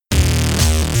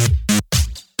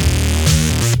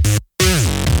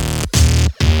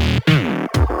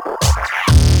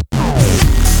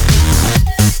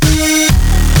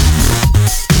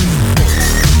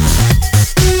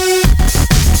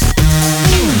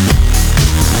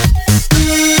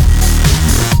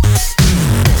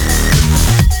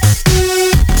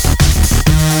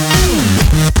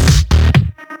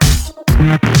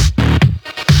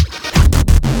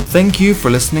Thank you for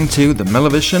listening to the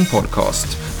MelloVision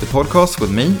podcast, the podcast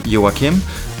with me, Joachim,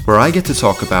 where I get to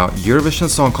talk about Eurovision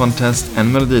Song Contest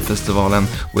and Melodifestivalen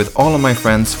with all of my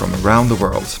friends from around the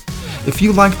world. If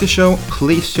you like the show,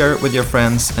 please share it with your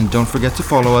friends and don't forget to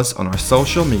follow us on our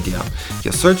social media.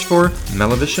 Just search for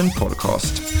MelloVision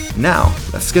Podcast. Now,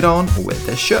 let's get on with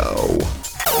the show.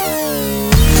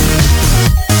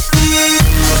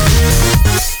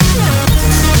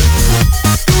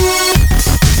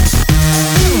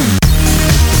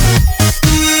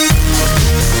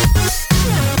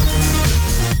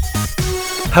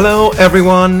 Hello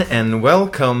everyone and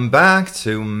welcome back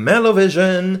to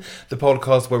MelloVision, the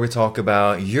podcast where we talk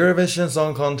about Eurovision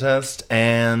Song Contest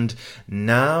and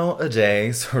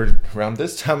nowadays, or around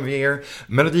this time of year,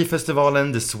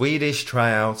 Melodifestivalen, the Swedish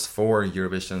tryouts for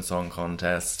Eurovision Song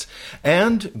Contest.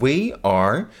 And we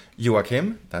are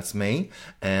Joachim, that's me,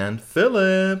 and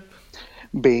Philip.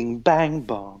 Bing bang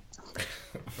bong.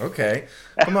 Okay,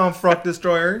 come on Frog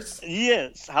Destroyers.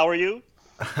 Yes, how are you?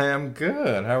 I am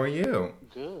good, how are you?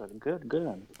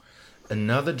 Good.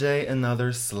 Another day,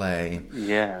 another sleigh.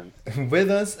 Yeah. With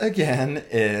us again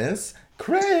is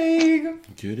Craig.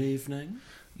 Good evening.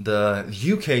 The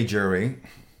UK jury.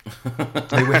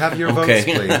 May we have your votes,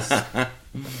 please?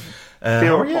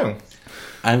 How are you?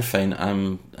 I'm fine.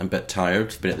 I'm a bit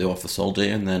tired. Been at the office all day,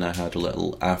 and then I had a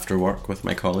little after work with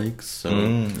my colleagues. So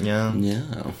yeah.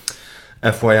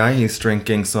 FYI, he's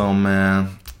drinking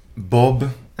some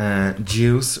Bob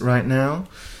juice right now.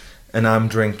 And I'm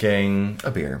drinking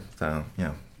a beer, so,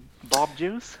 yeah. Bob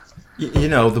juice? You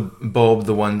know, the Bob,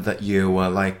 the one that you,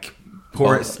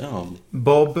 pour...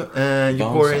 Bob,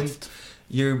 pour in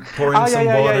some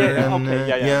water.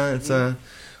 And, it's a...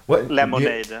 What?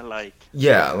 Lemonade, like...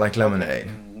 Yeah, like lemonade.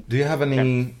 Do you have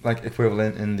any,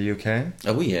 equivalent in the UK?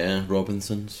 Oh, yeah,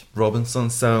 Robinsons.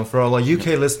 Robinsons, so for all our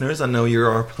UK listeners, I know you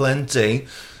are plenty.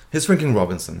 He's drinking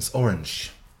Robinsons,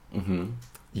 orange. Mm-hmm.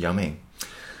 Yummy.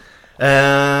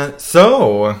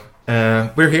 So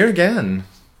we're here again.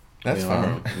 That's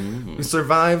fun. Mm-hmm. We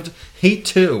survived Heat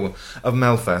 2 of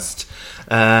Melfest.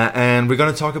 And we're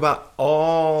going to talk about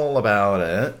all about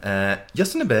it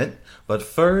just in a bit. But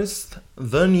first,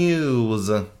 the news.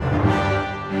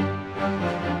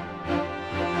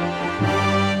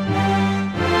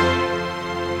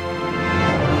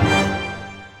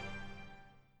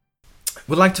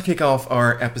 We'd like to kick off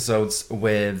our episodes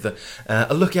with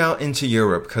a look out into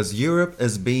Europe, because Europe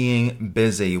is being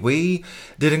busy. We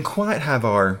didn't quite have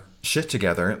our shit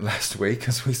together last week,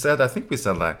 because I think we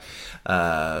said like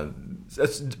a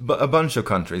bunch of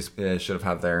countries should have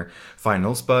had their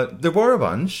finals, but there were a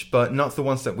bunch, but not the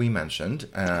ones that we mentioned,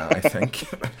 I think.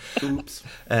 Oops.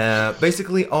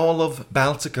 Basically, all of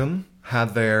Balticum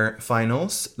had their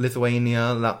finals: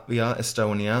 Lithuania, Latvia,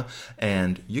 Estonia,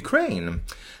 and Ukraine.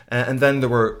 And then there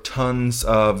were tons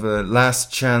of last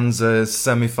chances,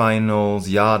 semifinals,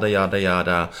 yada, yada,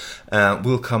 yada.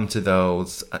 We'll come to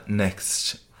those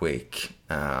next week.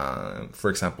 For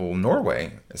example,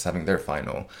 Norway is having their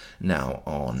final now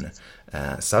on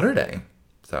Saturday.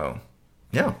 So,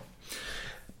 yeah.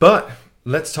 But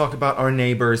let's talk about our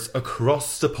neighbors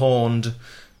across the pond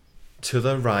to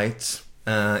the right.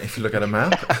 If you look at a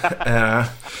map.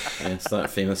 Yes, that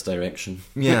famous direction.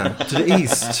 Yeah, to the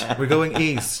east. We're going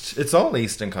east. It's all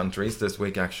eastern countries this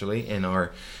week, actually, in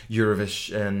our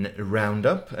Eurovision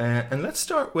roundup. And let's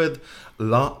start with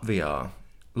Latvia.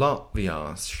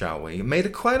 Latvia, shall we?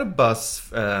 Made quite a buzz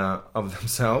of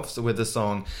themselves with the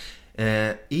song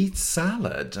Eat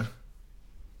Salad.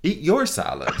 Eat Your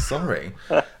Salad, sorry.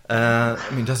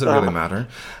 Does it really matter?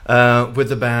 With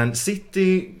the band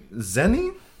City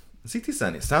Zeni? City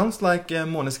Zeni. Sounds like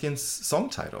Måneskin's song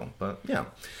title, but yeah.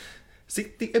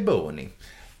 City Ebony.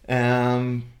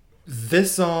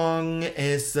 This song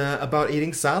is about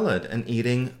eating salad and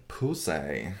eating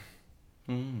pussy.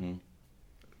 Mm.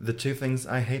 The two things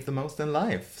I hate the most in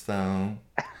life, so...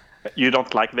 You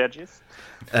don't like veggies?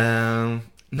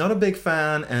 Not a big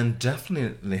fan, and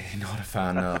definitely not a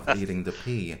fan of eating the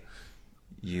P.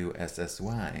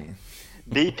 U-S-S-Y.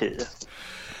 BP.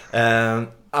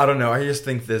 I don't know, I just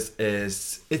think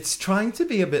it's trying to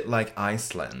be a bit like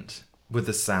Iceland with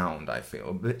the sound, I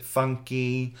feel. A bit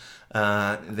funky.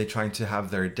 They're trying to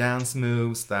have their dance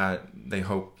moves that they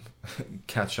hope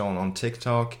catch on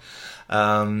TikTok.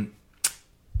 I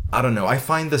don't know, I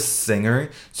find the singer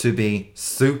to be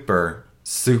super,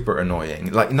 super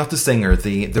annoying. Like, not the singer,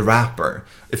 the rapper,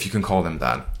 if you can call him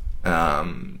that,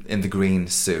 in the green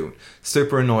suit.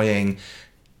 Super annoying.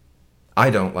 I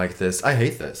don't like this. I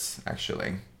hate this,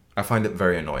 actually. I find it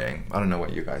very annoying. I don't know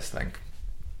what you guys think.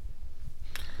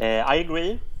 I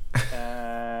agree.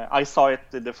 I saw it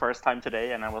the first time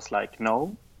today and I was like,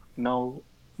 no, no,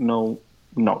 no,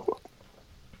 no.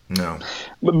 No.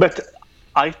 But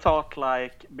I thought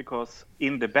like because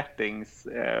in the bettings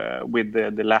with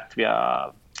the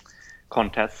Latvia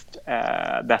contest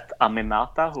that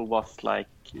Aminata, who was like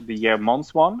the year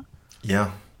Mons won,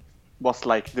 Yeah. was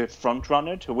like the front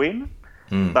runner to win.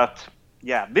 Mm. But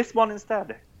yeah, this one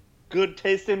instead. Good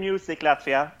taste in music,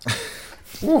 Latvia.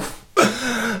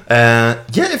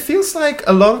 Yeah, it feels like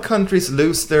a lot of countries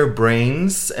lose their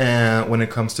brains when it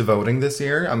comes to voting this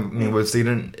year. I mean, we've seen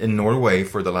it in Norway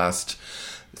for the last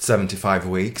 75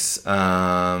 weeks.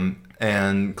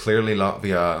 And clearly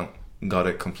Latvia got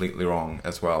it completely wrong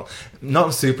as well. Not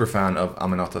a super fan of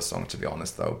Aminata's song, to be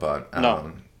honest, though. But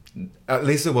No. at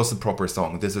least it was a proper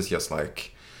song. This is just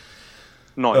like...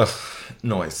 Noise.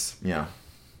 Noise, yeah.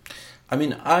 I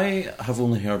mean, I have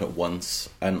only heard it once,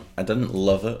 and I didn't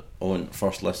love it on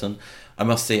first listen. I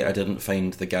must say I didn't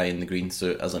find the guy in the green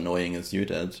suit as annoying as you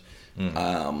did.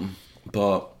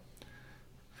 But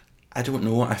I don't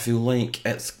know, I feel like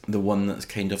it's the one that's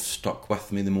kind of stuck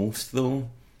with me the most, though.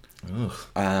 Ugh.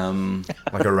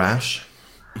 Like a rash?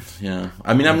 Yeah.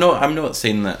 I mean, I'm not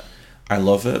saying that I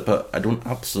love it, but I don't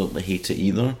absolutely hate it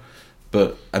either.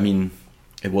 But, I mean,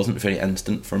 it wasn't very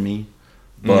instant for me.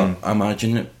 But I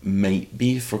imagine it might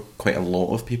be for quite a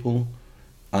lot of people.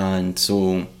 And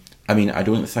so, I mean, I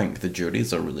don't think the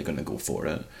juries are really going to go for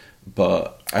it.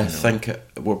 But I think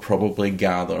it will probably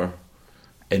gather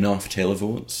enough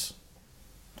televotes.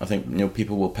 I think,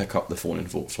 people will pick up the phone and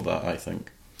vote for that, I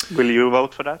think. Will you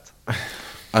vote for that?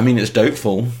 I mean, it's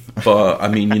doubtful, but I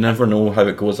mean, you never know how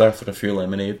it goes after a few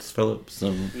lemonades, Philip.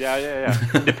 So. Yeah.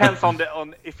 Depends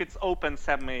on if it's open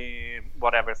semi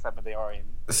they are in.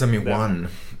 Semi 1,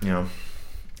 yeah.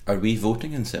 Are we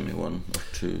voting in semi 1 or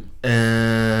 2?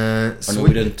 So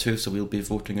we're in 2, so we'll be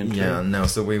voting in 2. Yeah, no,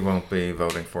 so we won't be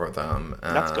voting for them.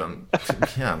 That's good.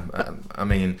 Yeah, I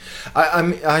mean,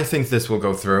 I think this will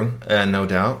go through, no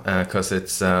doubt, because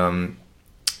it's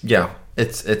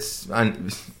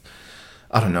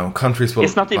I don't know. Countries will.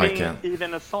 It's not like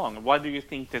even a song. Why do you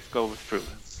think this goes through?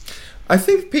 I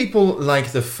think people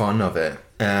like the fun of it.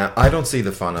 I don't see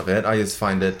the fun of it. I just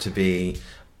find it to be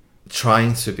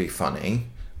trying to be funny.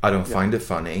 I don't find it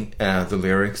funny. The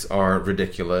lyrics are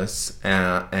ridiculous.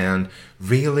 And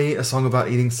really, a song about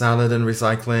eating salad and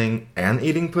recycling and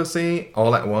eating pussy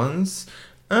all at once?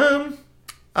 I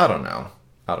don't know.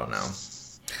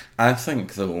 I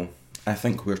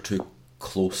think we're too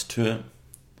close to it.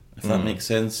 If that makes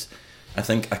sense. I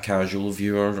think a casual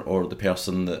viewer or the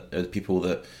people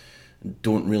that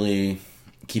don't really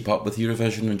keep up with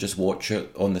Eurovision and just watch it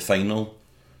on the final,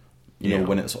 you know,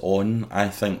 when it's on, I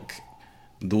think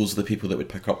those are the people that would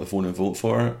pick up the phone and vote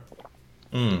for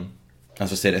it.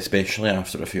 As I said, especially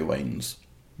after a few wines.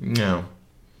 Yeah.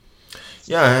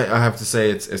 Yeah, I have to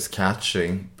say it's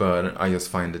catchy, but I just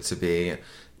find it to be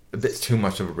a bit too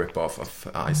much of a rip-off of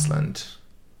Iceland,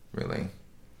 really.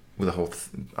 With the whole,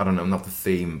 I don't know, not the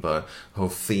theme, but the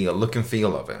whole look and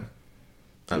feel of it.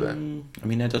 I bet. I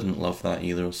mean, I didn't love that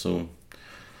either, so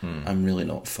I'm really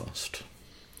not fussed.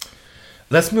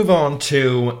 Let's move on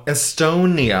to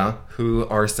Estonia, who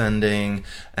are sending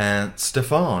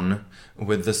Stefan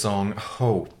with the song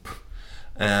Hope.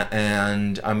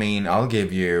 And, I mean, I'll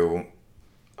give you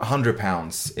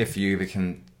 £100 if you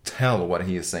can tell what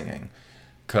he is singing.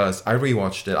 Because I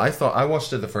rewatched it. I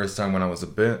watched it the first time when I was a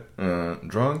bit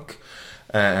drunk,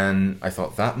 and I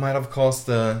thought that might have caused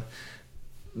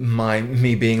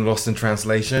me being lost in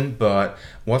translation. But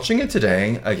watching it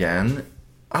today again,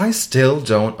 I still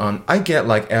don't. I get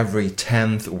like every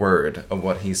 10th word of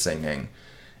what he's singing.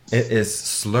 It is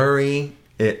slurry.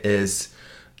 It is.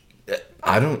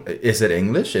 Is it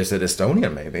English? Is it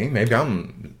Estonian? Maybe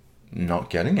I'm not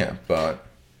getting it. But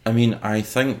I mean, I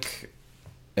think.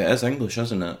 It is English,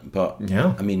 isn't it? But,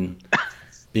 yeah. I mean,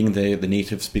 being the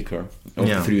native speaker of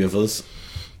the three of us,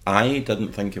 I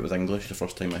didn't think it was English the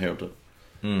first time I heard it.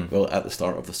 Well, at the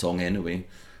start of the song anyway.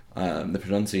 The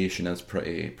pronunciation is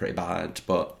pretty bad,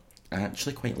 but I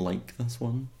actually quite like this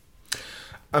one.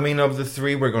 I mean, of the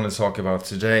three we're going to talk about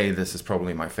today, this is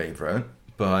probably my favorite.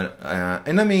 But,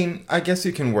 and I mean, I guess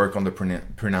you can work on the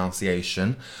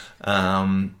pronunciation.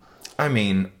 I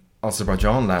mean,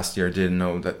 Azerbaijan last year didn't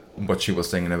know what she was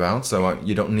singing about, so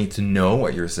you don't need to know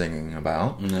what you're singing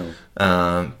about. No.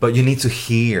 But you need to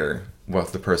hear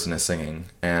what the person is singing,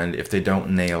 and if they don't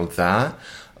nail that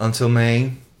until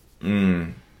May,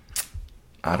 I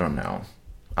don't know.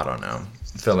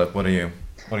 Philip, what do you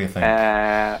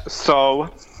think?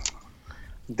 So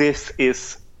this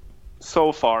is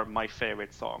so far my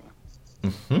favorite song.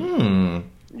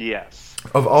 Yes.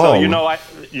 Of all?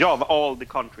 So of all the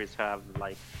countries have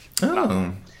like.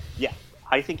 Oh. Yeah,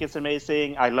 I think it's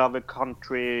amazing. I love a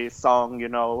country song, you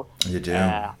know. You do.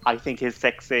 I think he's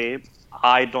sexy.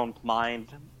 I don't mind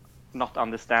not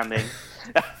understanding.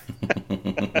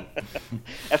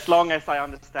 As long as I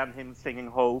understand him singing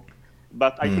Hope.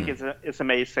 But I think it's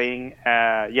amazing.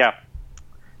 Yeah.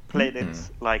 Played it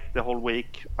like the whole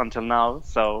week until now.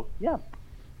 So, yeah.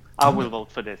 I will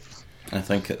vote for this. I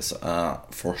think it's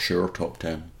for sure top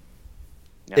 10.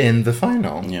 Yeah. In the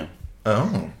final? Yeah.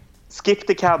 Oh. Skip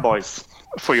the Cowboys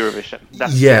for Eurovision.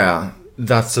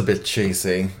 That's a bit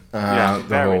cheesy.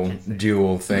 The whole cheesy.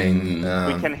 Dual thing.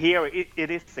 We can hear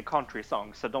it is a country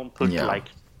song, so don't put like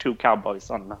two cowboys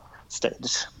on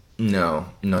stage. No.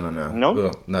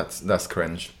 Ugh, that's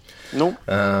cringe. No.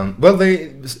 Well,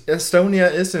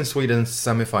 Estonia is in Sweden's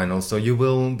semifinal, so you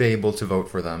will be able to vote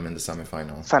for them in the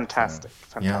semifinal. Fantastic.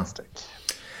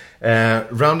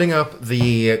 Rounding up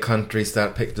the countries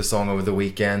that picked the song over the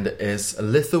weekend is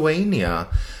Lithuania,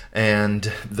 and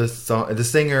the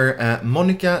singer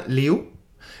Monica Liu,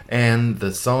 and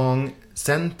the song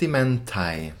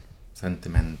Sentimentai.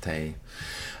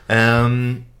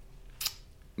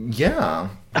 Yeah.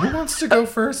 Who wants to go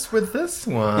first with this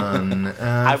one?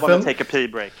 I want to take a pee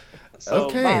break. So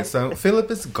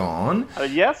Philip is gone.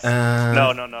 Yes?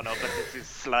 No. But this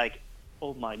is like,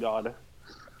 oh my god.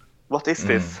 What is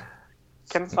this?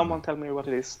 Can someone tell me what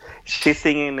it is? She's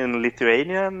singing in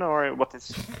Lithuanian, or what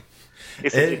is...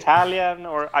 Is it Italian,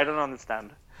 or I don't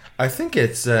understand. I think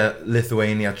it's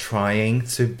Lithuania trying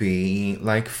to be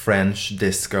like French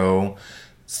disco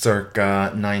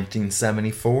circa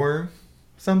 1974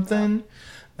 something.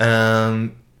 I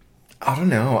don't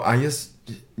know.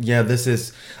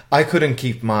 I couldn't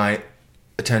keep my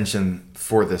attention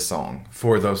for this song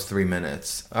for those 3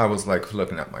 minutes. I was like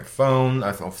looking at my phone.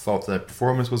 I thought the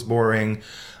performance was boring.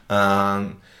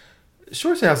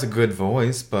 Sure, she has a good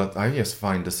voice, but I just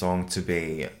find the song to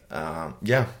be,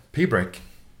 pee break.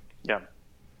 Yeah.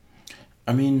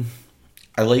 I mean,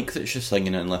 I like that she's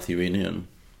singing in Lithuanian.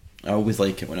 I always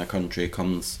like it when a country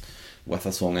comes with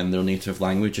a song in their native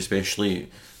language, especially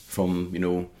from,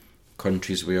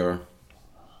 countries where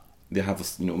they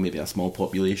have, maybe a small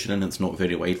population and it's not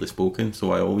very widely spoken.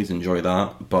 So I always enjoy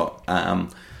that. But I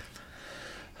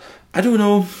don't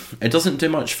know. It doesn't do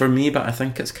much for me, but I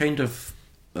think it's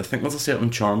I think there's a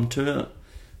certain charm to it,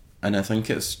 and I think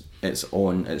it's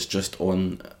just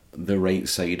on the right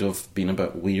side of being a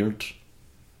bit weird.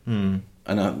 And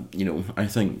I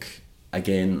think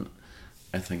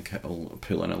it'll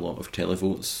pull in a lot of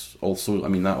televotes. Also, I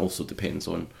mean, that also depends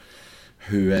on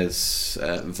who is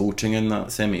voting in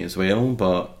that semi as well.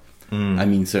 But I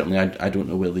mean, certainly, I don't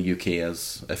know where the UK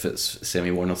is, if it's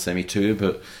semi 1 or semi 2.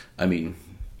 But I mean,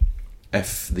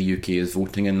 if the UK is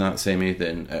voting in that semi,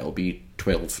 then it'll be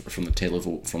 12 from the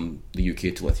televote from the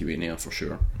UK to Lithuania for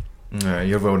sure.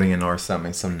 You're voting in our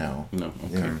semi, so no. No,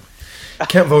 okay.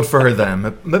 Can't vote for her then,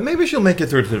 but maybe she'll make it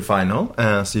through to the final,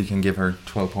 so you can give her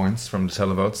 12 points from the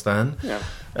televotes then. Yeah.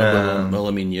 Well,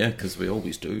 I mean, yeah, because we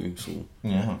always do. So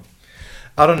yeah.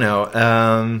 I don't know.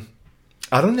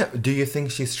 Do you think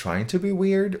she's trying to be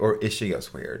weird, or is she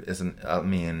just weird? Do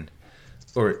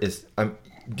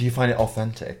you find it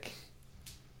authentic?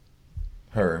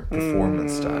 Her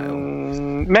performance style.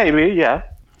 Maybe, yeah.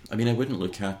 I mean, I wouldn't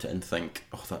look at it and think,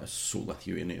 "Oh, that is so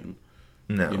Lithuanian."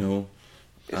 No,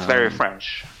 it's very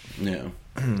French. Yeah,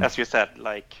 as you said,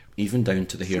 like even down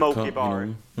to the haircut. Smoky bar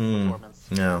performance.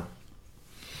 Yeah.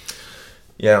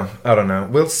 I don't know.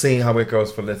 We'll see how it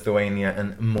goes for Lithuania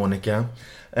and Monica.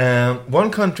 One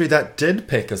country that did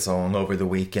pick a song over the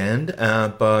weekend,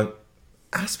 but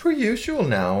as per usual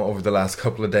now, over the last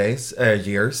couple of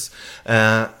years,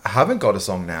 haven't got a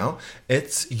song now.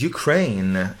 It's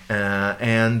Ukraine,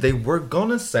 and they were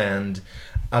gonna send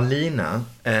Alina.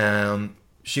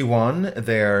 She won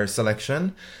their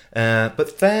selection,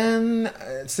 but then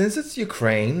since it's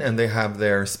Ukraine and they have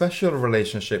their special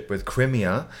relationship with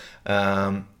Crimea,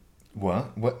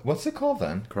 what's it called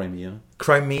then?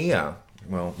 Crimea.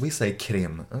 Well, we say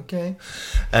Krim, okay?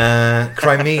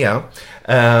 Crimea.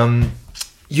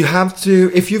 You have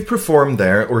to, if you've performed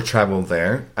there or traveled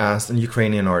there as an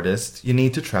Ukrainian artist, you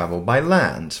need to travel by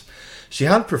land. She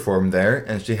had performed there,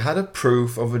 and she had a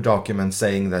proof of a document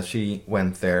saying that she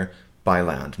went there by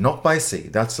land, not by sea.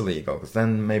 That's illegal, because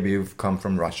then maybe you've come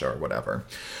from Russia or whatever.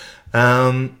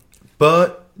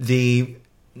 But the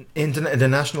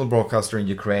national broadcaster in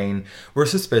Ukraine were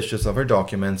suspicious of her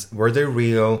documents. Were they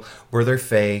real? Were they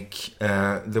fake?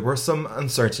 There was some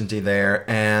uncertainty there,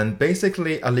 and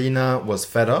basically Alina was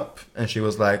fed up, and she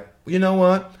was like, you know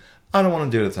what? I don't want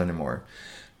to do this anymore.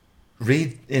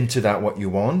 Read into that what you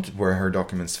want. Were her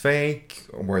documents fake?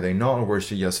 Were they not? Or was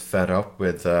she just fed up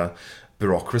with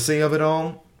bureaucracy of it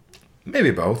all?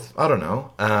 Maybe both. I don't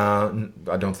know.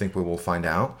 I don't think we will find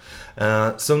out.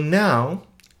 So now,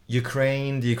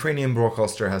 the Ukrainian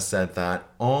broadcaster has said that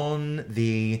on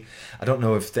the, I don't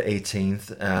know if the 18th,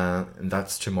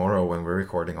 that's tomorrow when we're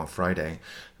recording on Friday,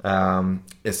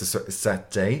 is a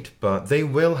set date, but they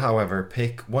will, however,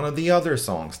 pick one of the other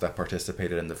songs that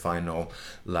participated in the final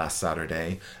last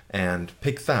Saturday and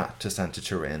pick that to send to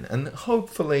Turin. And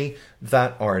hopefully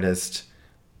that artist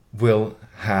will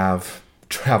have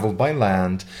traveled by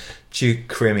land to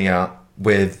Crimea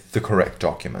with the correct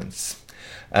documents.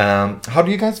 How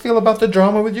do you guys feel about the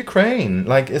drama with Ukraine?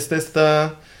 Like, is this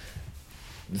the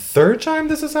third time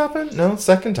this has happened? No,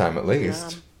 second time at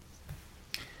least.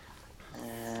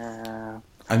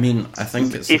 I mean, I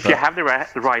think it's... If you have the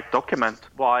right document,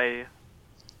 why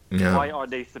are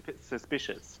they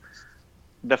suspicious?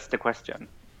 That's the question.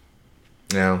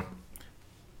 Yeah.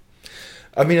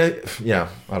 I mean, I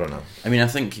don't know. I mean, I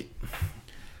think...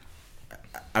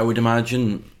 I would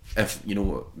imagine if,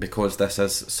 because this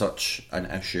is such an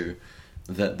issue,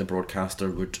 that the broadcaster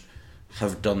would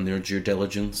have done their due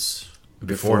diligence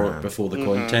before the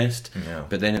contest. Yeah.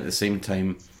 But then at the same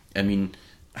time, I mean,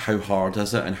 how hard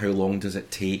is it and how long does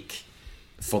it take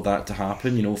for that to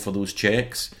happen, for those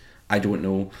checks? I don't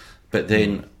know. But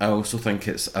then I also think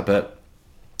it's a bit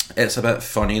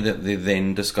funny that they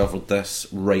then discovered this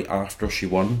right after she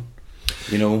won.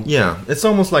 Yeah, it's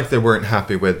almost like they weren't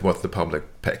happy with what the public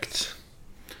picked.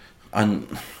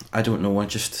 And I don't know,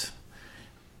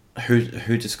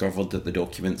 who discovered that the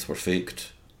documents were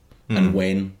faked and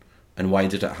when and why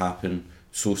did it happen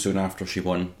so soon after she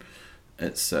won?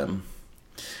 It's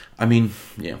I mean,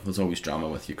 yeah, there's always drama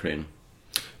with Ukraine.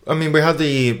 I mean, we had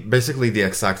basically the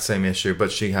exact same issue,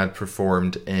 but she had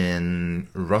performed in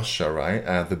Russia, right?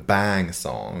 The Bang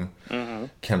song. Mm-hmm.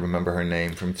 Can't remember her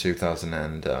name from 2000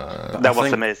 and... that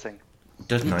was amazing.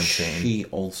 Didn't she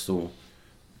also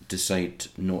decide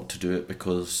not to do it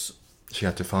because... She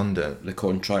had to fund it. The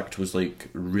contract was like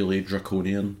really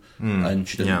draconian and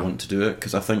she didn't want to do it?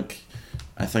 Because I think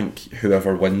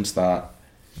whoever wins that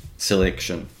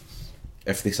selection,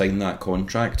 if they sign that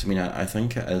contract, I mean, I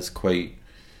think it is quite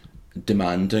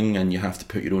demanding and you have to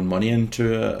put your own money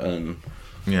into it, and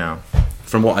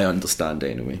from what I understand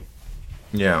anyway.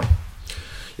 Yeah,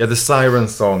 the Siren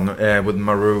song with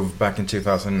Maruv back in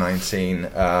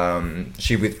 2019,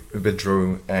 she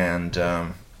withdrew and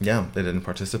they didn't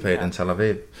participate in Tel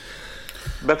Aviv.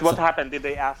 But what happened? Did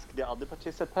they ask the other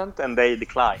participant and they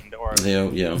declined, or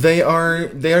they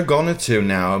are gonna to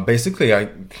now? Basically,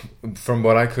 from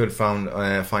what I could find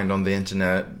on the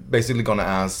internet, basically gonna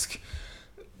ask,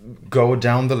 go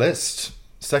down the list.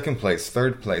 2nd place,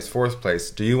 3rd place, 4th place.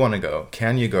 Do you want to go?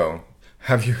 Can you go?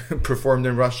 Have you performed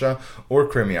in Russia or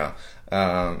Crimea?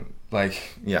 That's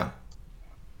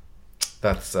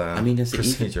I mean, is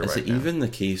procedure is it now. Even the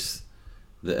case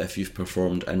that if you've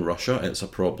performed in Russia, it's a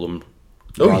problem?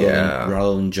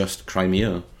 Rather than just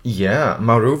Crimea. Yeah,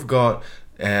 Maruv got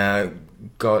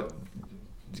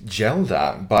yelled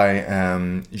at by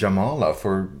Jamala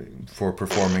for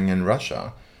performing in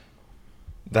Russia.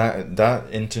 That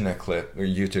internet clip or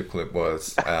YouTube clip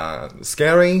was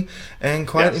scary and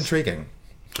quite intriguing.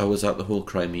 Oh, was that the whole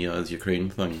Crimea as Ukraine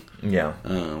thing? Yeah.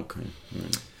 Oh, okay.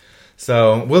 Right.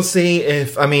 So we'll see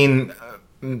if when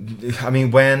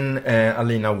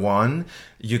Alina won,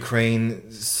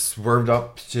 Ukraine swerved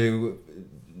up to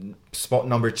spot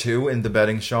number 2 in the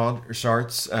betting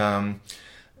charts, and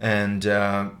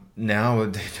now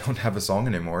they don't have a song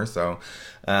anymore. So.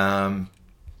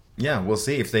 We'll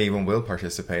see if they even will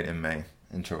participate in May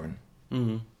in Turin.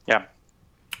 Mm-hmm. Yeah.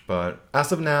 But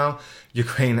as of now,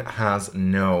 Ukraine has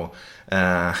no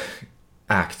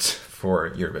act for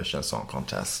Eurovision Song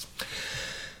Contest.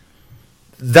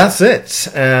 That's it.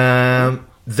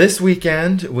 This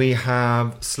weekend we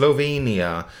have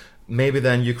Slovenia, maybe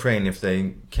then Ukraine if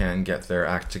they can get their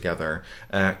act together.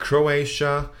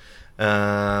 Croatia,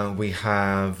 we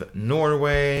have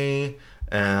Norway...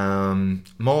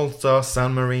 Malta,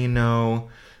 San Marino,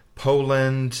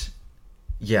 Poland.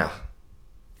 I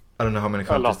don't know how many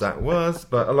countries that was,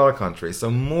 but a lot of countries. So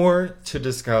more to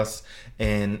discuss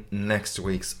in next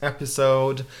week's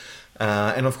episode.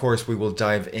 And of course, we will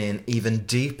dive in even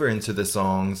deeper into the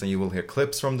songs and you will hear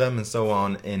clips from them and so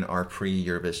on in our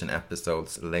pre-Eurovision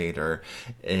episodes later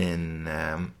in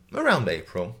around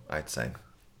April, I'd say.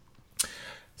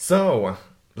 So...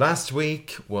 last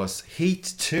week was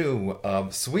Heat 2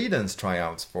 of Sweden's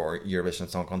tryouts for Eurovision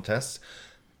Song Contest,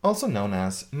 also known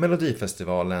as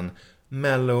Melodifestivalen,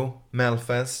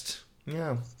 Melfest.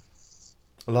 Yeah,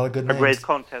 a lot of good names. A great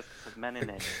contest with many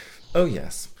names. Oh,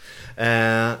 yes.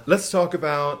 Let's talk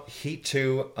about Heat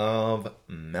 2 of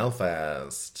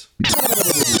Melfest.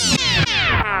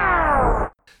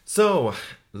 So,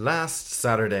 last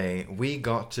Saturday, we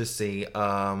got to see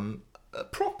a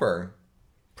proper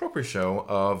show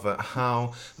of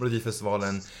how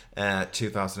Melodifestivalen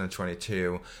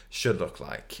 2022 should look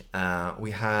like.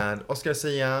 We had Oscar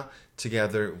Sia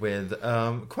together with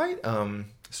quite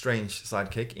strange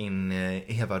sidekick in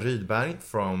Eva Rydberg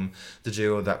from the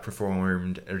duo that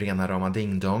performed Rena Rama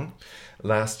Ding Dong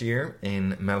last year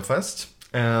in Melfest.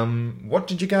 What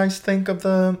did you guys think of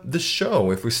the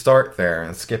show, if we start there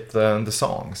and skip the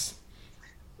songs?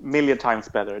 Million times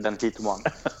better than Heat 1.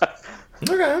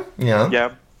 Okay, yeah.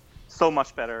 Yeah, so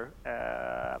much better.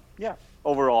 Yeah,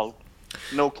 overall.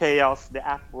 No chaos, the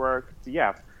app worked,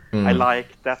 yeah. I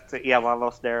like that Eva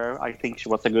was there. I think she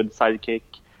was a good sidekick.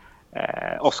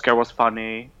 Oscar was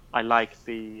funny. I like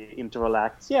the interval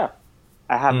acts. Yeah,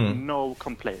 I have no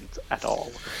complaint at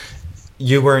all.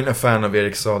 You weren't a fan of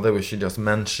Erik Saade, we should just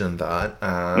mention that.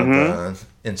 The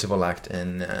interval act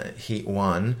in Heat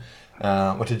 1.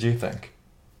 What did you think?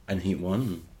 And Heat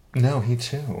 1? No, Heat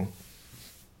 2.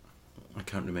 I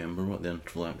can't remember what the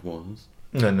interval act was.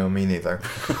 No, me neither.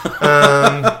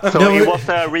 It was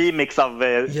a remix of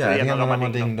yeah, Rena Rama Rama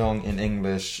Ding Dong in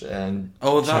English and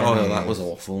that was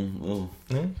awful. Oh.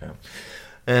 Okay.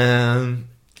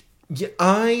 Yeah,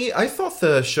 I thought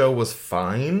the show was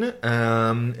fine.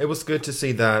 It was good to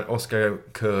see that Oscar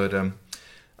could.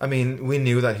 I mean, we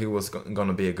knew that he was going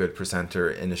to be a good presenter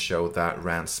in a show that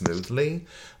ran smoothly,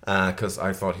 because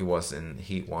I thought he was in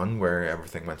Heat 1 where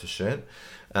everything went to shit.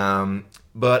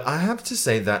 But I have to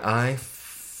say that I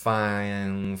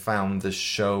found the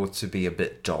show to be a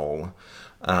bit dull,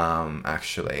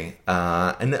 actually.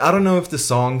 And I don't know if the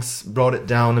songs brought it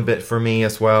down a bit for me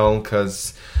as well,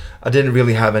 because I didn't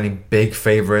really have any big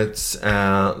favorites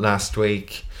last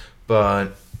week, but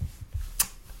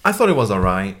I thought it was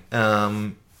alright.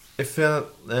 It felt,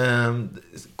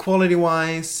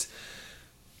 quality-wise,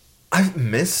 I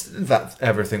missed that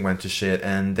everything went to shit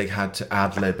and they had to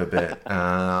ad-lib a bit.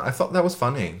 I thought that was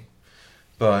funny.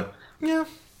 But, yeah,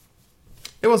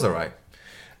 it was alright.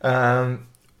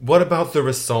 What about the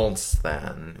results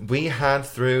then? We had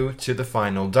through to the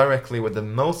final directly with the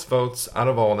most votes out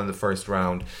of all in the first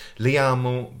round.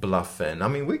 Liamo Bluffin. I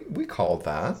mean, we called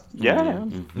that. Yeah.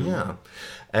 Mm-hmm. Yeah.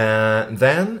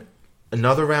 Then,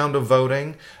 another round of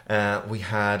voting. We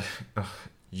had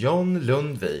John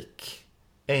Lundvik,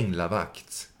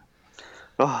 Änglavakt.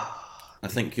 I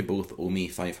think you both owe me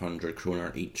 500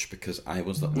 kronor each because I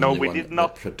was the only No, we one did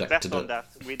not that predicted bet on it. that.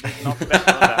 We did not bet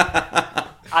on that.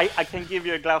 I can give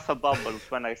you a glass of bubbles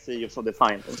when I see you for the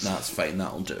finals. That's fine,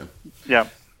 that'll do. Yeah.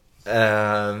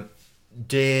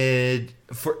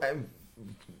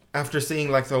 After seeing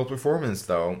like the whole performance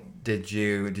though, did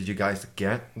you guys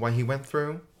get why he went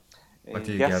through? Like,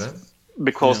 did you get it?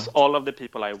 Because all of the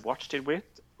people I watched it with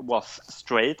was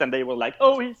straight, and they were like,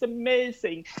 "Oh, he's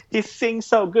amazing! He sings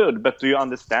so good." But do you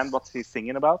understand what he's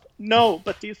singing about? No,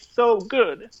 but he's so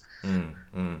good.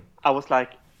 I was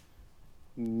like,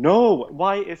 "No,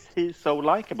 why is he so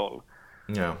likable?"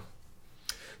 Yeah.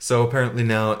 So apparently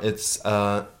now it's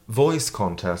a voice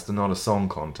contest and not a song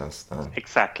contest. Then.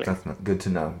 Exactly. That's not, good to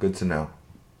know. Good to know.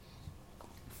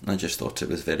 I just thought it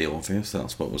was very obvious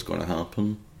that's what was going to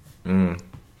happen.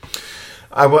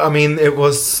 I mean, it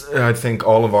was, I think,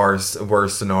 all of ours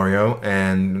worst scenario,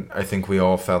 and I think we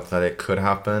all felt that it could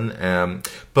happen.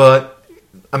 But,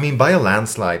 I mean, by a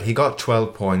landslide, he got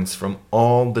 12 points from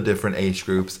all the different age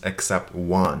groups except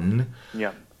one.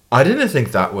 Yeah. I didn't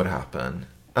think that would happen.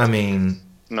 I mean,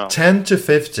 No. 10 to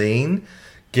 15,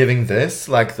 giving this,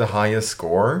 like, the highest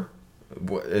score,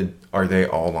 are they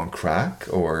all on crack?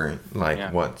 Or,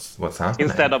 like, what's happening?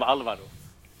 Instead of Alvaro.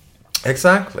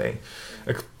 Exactly.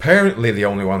 Apparently, the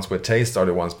only ones with taste are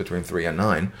the ones between 3 and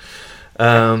 9.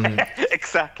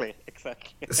 Exactly.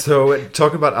 So,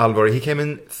 talking about Alvaro, he came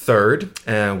in third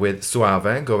with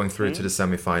Suave going through to the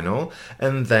semi-final.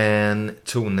 And then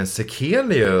Tone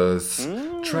Sekelius.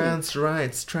 Trans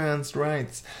rights.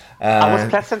 I was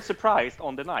pleasantly surprised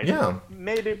on the night. Yeah.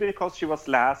 Maybe because she was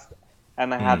last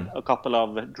and I had a couple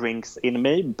of drinks in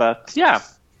me, but yeah.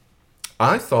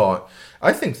 I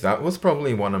think that was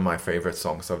probably one of my favorite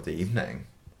songs of the evening.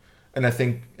 And I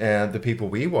think the people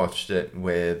we watched it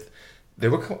with, they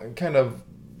were kind of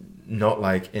not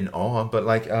like in awe, but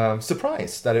like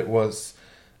surprised that it was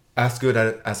as good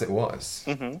as it was.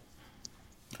 Mm-hmm.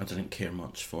 I didn't care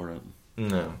much for it.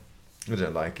 No, I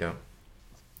didn't like it.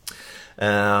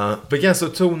 But yeah, so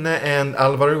Tone and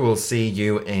Alvaro will see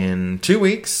you in 2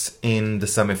 weeks in the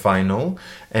semi-final.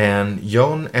 And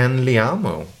Jon and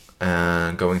Liamo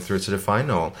going through to the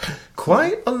final.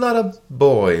 Quite a lot of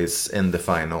boys in the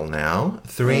final now.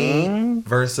 3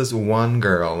 versus 1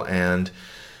 girl, and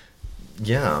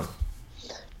yeah.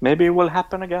 Maybe it will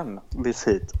happen again this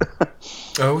heat.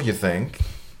 Oh, you think?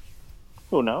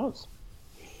 Who knows?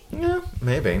 Yeah,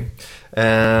 maybe.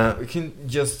 We can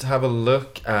just have a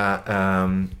look at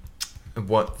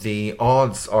what the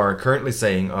odds are currently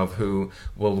saying of who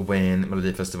will win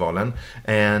Melodifestivalen.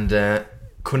 And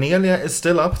Cornelia is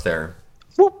still up there.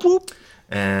 Whoop, whoop.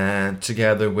 And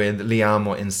together with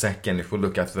Liamo in second, if we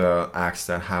look at the acts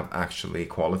that have actually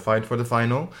qualified for the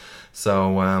final.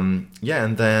 So, yeah,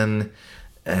 and then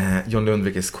John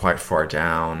Lundvik is quite far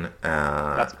down.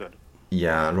 That's good.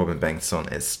 Yeah, Robin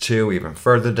Bengtsson is 2, even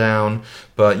further down.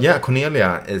 But yeah,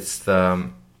 Cornelia is the,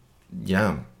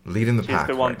 leading the pack.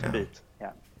 She's the one right to now. beat.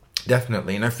 Yeah.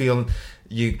 Definitely. And I feel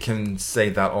you can say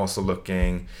that also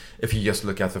looking, if you just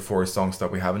look at the 4 songs that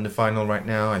we have in the final right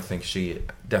now, I think she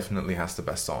definitely has the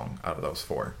best song out of those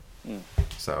 4.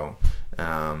 So,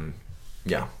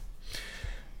 yeah.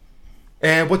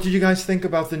 And what did you guys think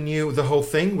about the whole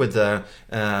thing with the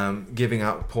giving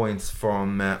out points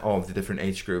from all the different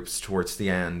age groups towards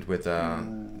the end with the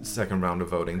second round of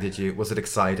voting? Was it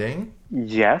exciting?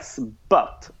 Yes,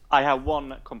 but I have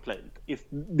one complaint.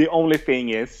 The only thing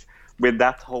is, with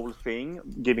that whole thing,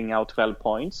 giving out 12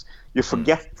 points, you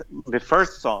forget the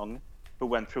first song who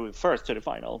went through first to the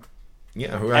final.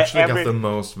 Yeah, who actually got the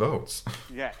most votes.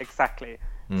 Yeah, exactly.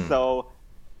 So,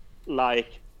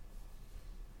 like,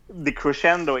 the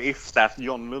crescendo is that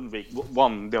John Lundvik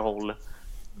won the whole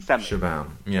semi. Shabam,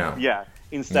 yeah. Yeah,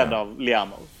 instead of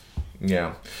Liamo.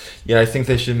 Yeah. Yeah, I think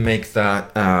they should make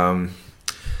that...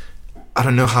 I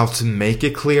don't know how to make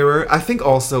it clearer. I think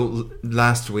also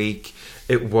last week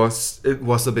it was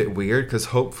a bit weird because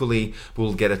hopefully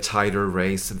we'll get a tighter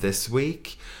race this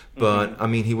week. But I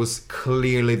mean, he was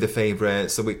clearly the favorite,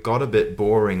 so it got a bit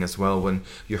boring as well when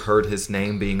you heard his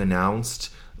name being announced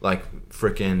like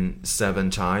freaking 7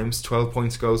 times. 12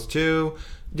 points goes to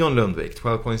John Lundvik.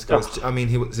 12 points goes to... I mean,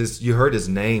 you heard his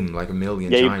name like a million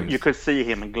times. You could see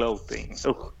him gloating.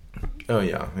 Ugh. Oh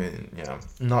yeah, I mean, yeah,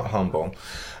 not humble.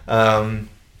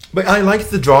 But I like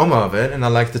the drama of it, and I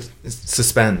like the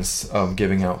suspense of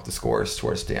giving out the scores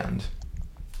towards the end.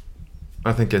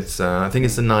 I think it's a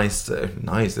nice.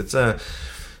 It's a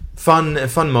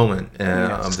fun moment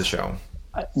of the show.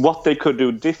 What they could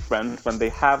do different when they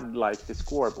have like the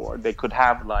scoreboard, they could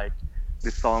have like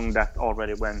the song that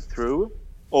already went through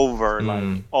over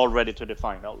like already to the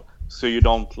final, so you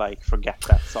don't like forget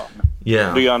that song.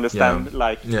 Yeah. Do you understand? Yeah.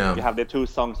 Like you have the 2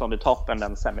 songs on the top and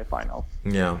then semi-final.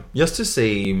 Yeah, just to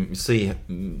see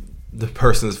the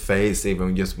person's face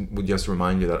even would just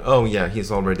remind you that, oh yeah,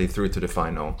 he's already through to the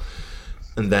final.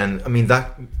 And then I mean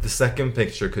that the second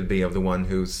picture could be of the one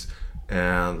who's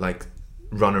like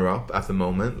runner-up at the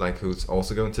moment, like who's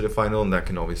also going to the final, and that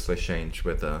can obviously change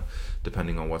with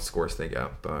depending on what scores they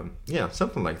get. But yeah,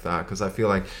 something like that, because I feel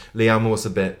like Liamo was a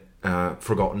bit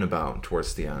forgotten about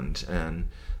towards the end, and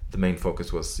the main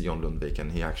focus was John Lundvik,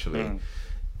 and he actually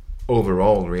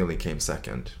overall really came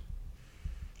second.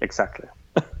 Exactly.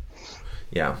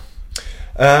 Yeah.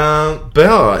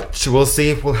 But we'll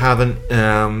see if we'll have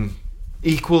an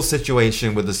equal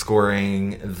situation with the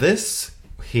scoring this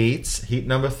heat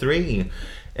number 3.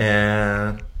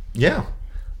 Yeah,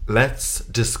 let's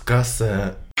discuss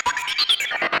it.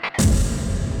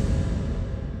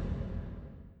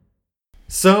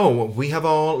 So, we have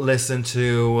all listened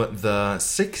to the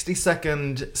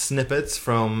 60-second snippets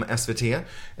from SVT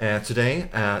today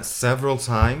several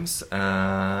times.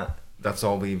 That's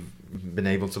all we've been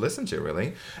able to listen to,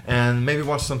 really. And maybe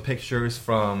watch some pictures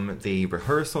from the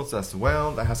rehearsals as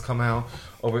well that has come out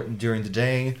during the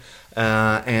day.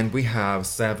 And we have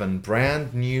 7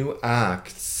 brand new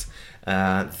acts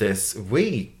this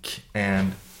week.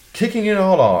 And kicking it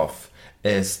all off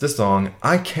is the song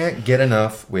I Can't Get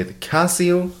Enough with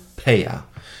Cassiopeia.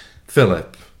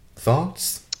 Philip,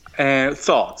 thoughts?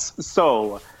 Thoughts.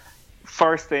 So,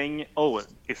 first thing,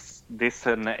 is this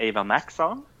an Ava Max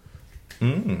song?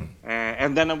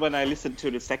 And then when I listened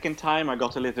to the second time, I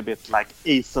got a little bit like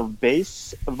Ace of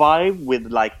Base vibe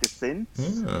with like the synth.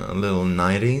 A little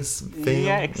 90s feel.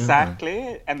 Yeah,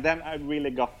 exactly. And then I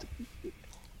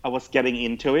was getting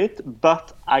into it,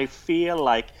 but I feel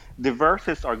like the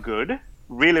verses are good,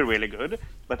 really, really good,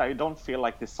 but I don't feel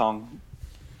like the song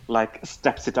like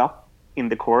steps it up in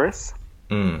the chorus.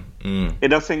 It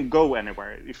doesn't go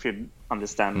anywhere, if you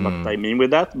understand what I mean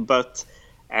with that. But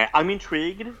I'm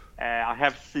intrigued. I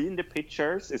have seen the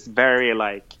pictures. It's very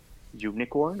like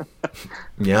unicorn.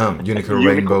 Yeah, unicorn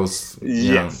rainbows.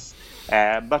 Yes.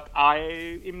 But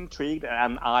I'm intrigued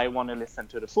and I want to listen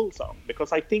to the full song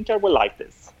because I think I will like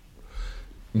this.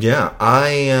 Yeah,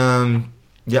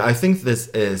 I think this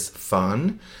is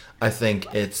fun. I think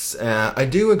it's. I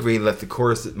do agree that the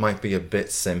chorus might be a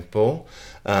bit simple,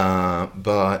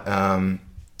 but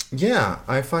yeah,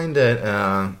 I find it.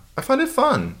 I find it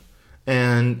fun,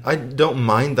 and I don't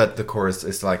mind that the chorus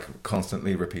is like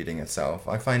constantly repeating itself.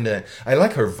 I find it. I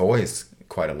like her voice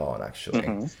quite a lot,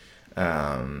 actually.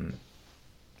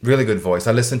 Really good voice.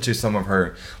 I listened to some of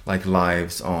her like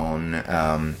lives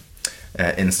on.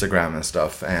 Instagram and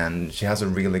stuff, and she has a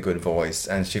really good voice,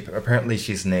 and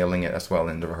she's nailing it as well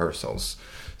in the rehearsals.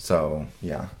 So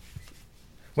yeah,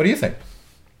 what do you think?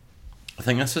 I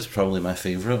think this is probably my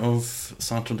favourite of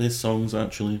Saturday's songs,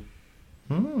 actually.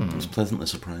 I was pleasantly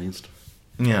surprised.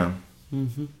 Yeah.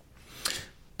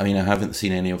 I mean, I haven't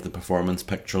seen any of the performance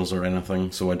pictures or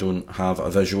anything, so I don't have a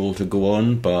visual to go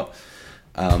on, but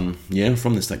yeah,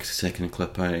 from the 60-second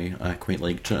clip, I quite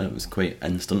liked it. It was quite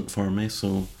instant for me,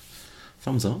 so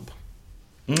thumbs up.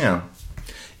 Yeah,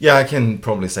 I can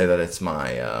probably say that it's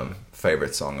my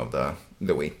favorite song of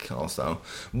the week. Also,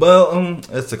 well,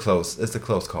 it's a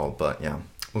close call, but yeah,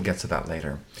 we'll get to that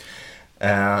later.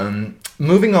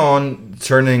 Moving on,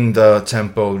 turning the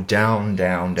tempo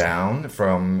down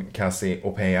from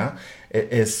Cassiopeia,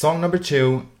 it is song number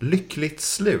 2, Lyckligt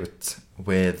slut,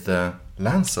 with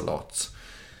Lancelot.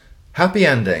 Happy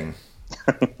ending.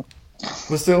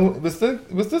 Was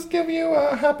this give you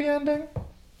a happy ending?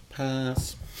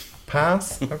 Pass.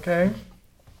 Okay.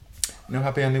 No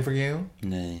happy ending for you?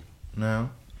 No.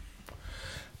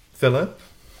 Philip?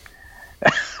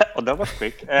 Oh, that was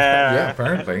quick. Yeah,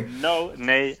 apparently. No,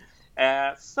 nay.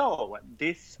 So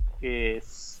this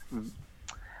is.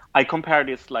 I compare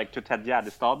this like to Ted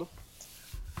Gärdestad.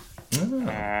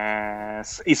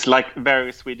 It's like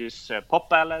very Swedish pop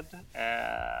ballad.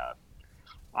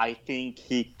 I think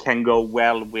he can go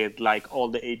well with like all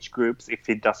the age groups if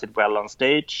he does it well on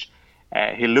stage.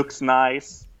 He looks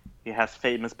nice. He has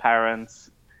famous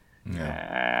parents.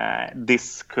 Yeah.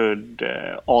 This could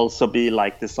also be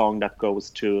like the song that goes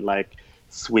to like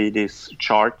Swedish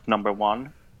chart number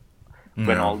 1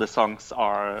 when all the songs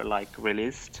are like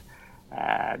released.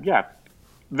 Yeah,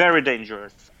 very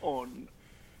dangerous on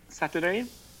Saturday.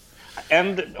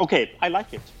 And okay, I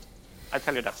like it. I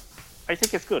tell you that. I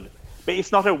think it's good. But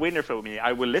it's not a winner for me.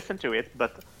 I will listen to it,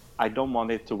 but I don't want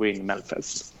it to win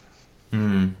Melfest.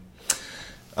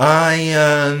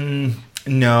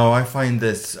 No, I find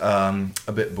this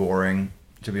a bit boring,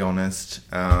 to be honest.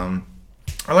 I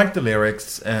like the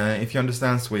lyrics. If you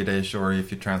understand Swedish or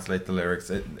if you translate the lyrics,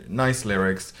 nice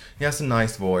lyrics. He has a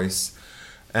nice voice.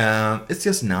 It's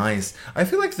just nice. I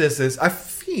feel like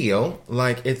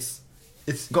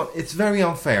it's very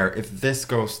unfair if this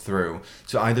goes through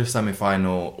to either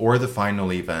semifinal or the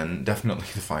final, even definitely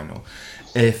the final.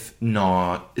 If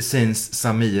not, since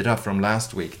Samira from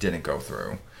last week didn't go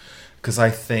through, because I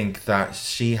think that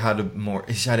she had a more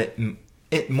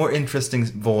interesting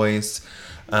voice,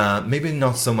 maybe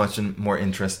not so much a more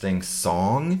interesting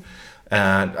song,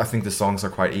 and I think the songs are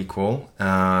quite equal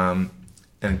and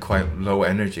quite low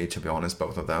energy, to be honest,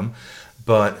 both of them.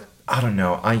 But I don't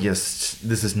know. This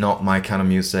is not my kind of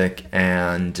music,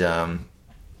 and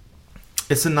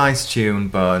it's a nice tune,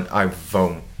 but I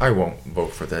won't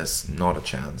vote for this. Not a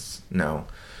chance. No.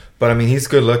 But I mean, he's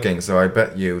good looking, so I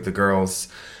bet you the girls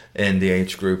in the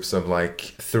age groups of like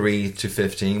 3 to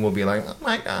 15 will be like, oh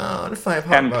my god, 500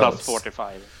 10 votes. plus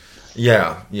 45.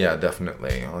 Yeah,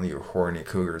 definitely. All you horny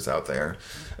cougars out there.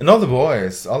 And all the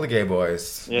boys, all the gay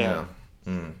boys. Yeah.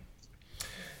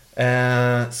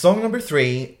 Song number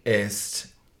 3 is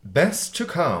Best to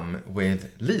Come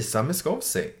with Lisa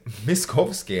Miskovsky.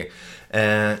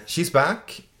 She's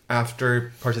back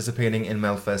after participating in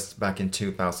Melfest back in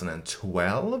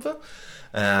 2012.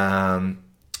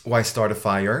 Why Start a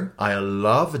Fire? I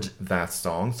loved that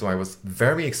song, so I was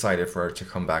very excited for her to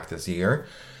come back this year.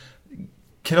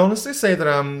 Can honestly say that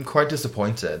I'm quite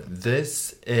disappointed.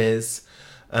 This is...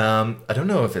 I don't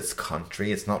know if it's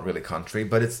country. It's not really country,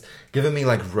 but it's giving me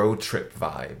like road trip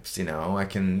vibes, you know? I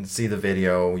can see the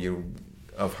video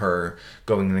of her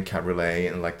going in a cabriolet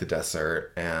in like the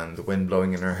desert and the wind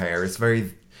blowing in her hair. It's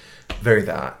very, very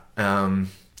that.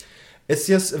 It's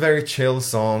just a very chill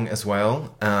song as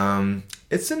well.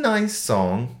 It's a nice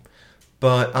song,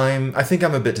 but I think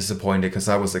I'm a bit disappointed because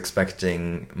I was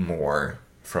expecting more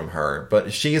from her.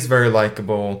 But she is very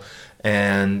likable,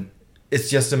 and it's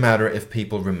just a matter if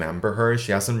people remember her.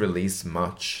 She hasn't released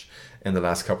much in the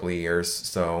last couple of years,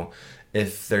 so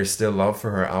if there's still love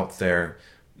for her out there,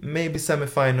 maybe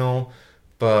semifinal.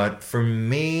 But for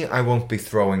me, I won't be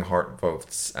throwing heart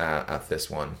votes at this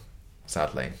one.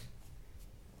 sadly.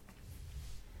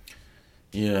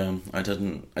 Yeah, I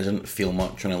didn't feel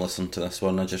much when I listened to this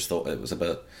one. I just thought it was a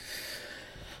bit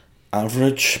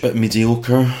average, a bit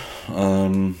mediocre.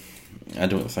 I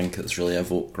don't think it's really a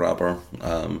vote grabber.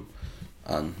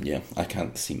 And yeah, I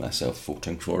can't see myself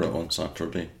voting for it on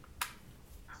Saturday.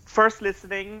 First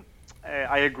listening,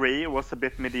 I agree, it was a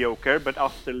bit mediocre, but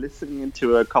after listening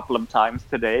to it a couple of times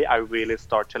today, I really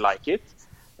start to like it.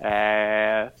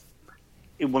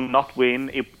 It will not win.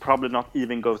 It probably not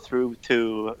even go through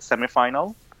to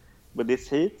semifinal with this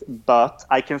heat, but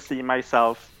I can see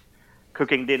myself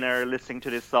cooking dinner, listening to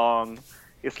this song.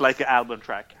 It's like an album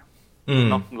track. It's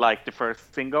not like the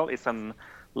first single. It's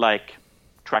like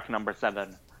track number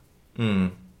 7.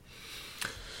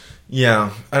 Yeah,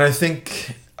 and I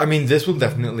think, I mean, this will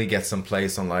definitely get some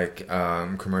place on like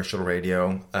commercial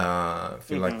radio. I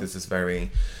feel like this is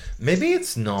very, maybe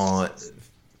it's not,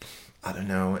 I don't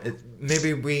know,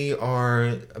 maybe we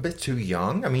are a bit too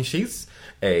young. I mean, she's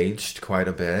aged quite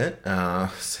a bit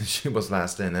since she was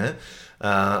last in it.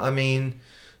 I mean,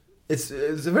 it's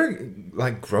a very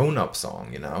like grown up song,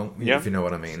 you know, if you know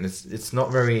what I mean. It's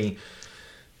not very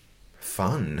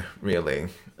fun, really.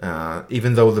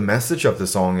 Even though the message of the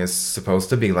song is supposed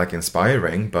to be like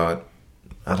inspiring, but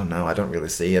I don't know, I don't really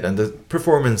see it. And the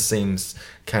performance seems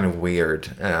kind of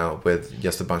weird with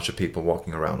just a bunch of people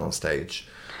walking around on stage.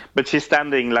 But she's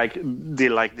standing like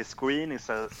the screen is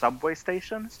a subway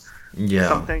station. Yeah.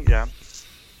 Something, yeah.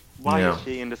 Why is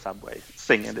she in the subway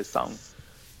singing this song?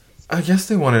 I guess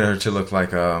they wanted her to look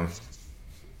like a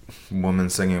woman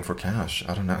singing for cash.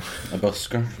 I don't know. A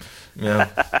busker. Yeah.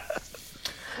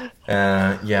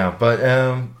 Yeah, but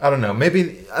I don't know.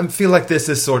 Maybe I feel like this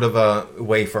is sort of a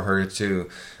way for her to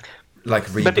like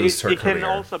reboost her career. It can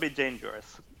also be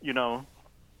dangerous, you know.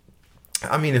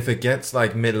 I mean, if it gets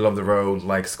like middle of the road,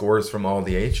 like scores from all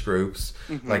the age groups,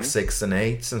 like 6 and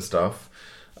 8s and stuff,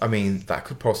 I mean, that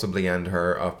could possibly end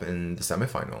her up in the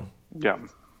semifinal. Yeah.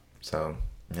 So,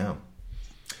 yeah.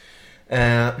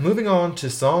 Moving on to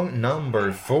song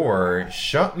number 4,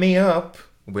 Shut Me Up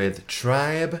with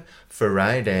Tribe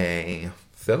Friday.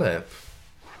 Philip.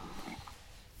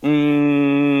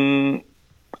 I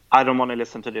don't want to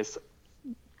listen to this.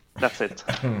 That's it.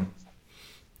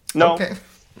 No. Okay.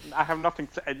 I have nothing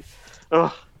to say.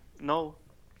 Ugh, no.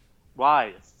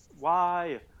 Why?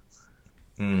 I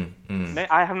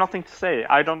have nothing to say.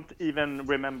 I don't even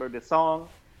remember the song.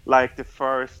 Like the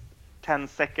first 10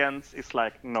 seconds is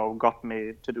like, no, got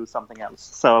me to do something else.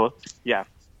 So, yeah.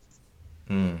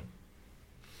 I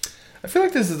feel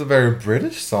like this is a very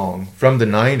British song from the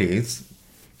 90s.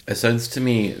 It sounds to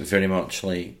me very much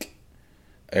like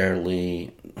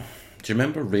early... Do you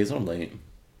remember Razorlight?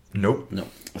 Nope. No.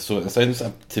 So it sounds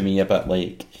to me a bit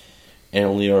like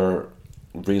earlier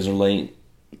Razorlight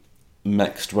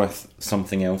mixed with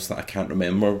something else that I can't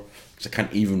remember. Because I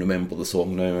can't even remember the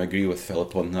song now. I agree with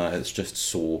Philip on that. It's just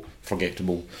so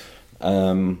forgettable.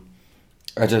 I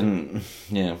didn't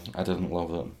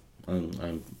love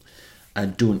it. I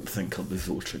don't think I'll be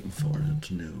voting for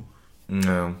it, no.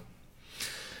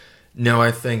 No,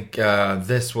 I think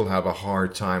this will have a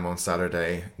hard time on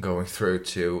Saturday going through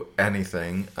to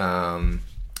anything. I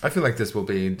feel like this will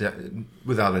be,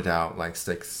 without a doubt, like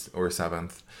 6th or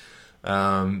 7th.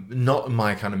 Not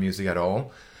my kind of music at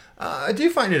all. I do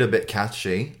find it a bit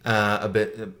catchy, a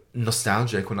bit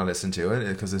nostalgic when I listen to it,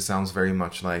 because it sounds very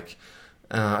much like,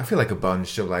 I feel like a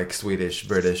bunch of like Swedish,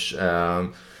 British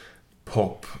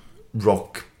pop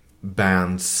rock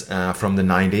bands from the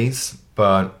 90s,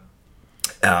 but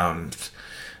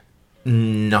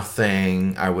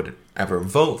nothing I would ever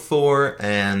vote for,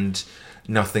 and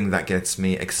nothing that gets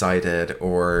me excited,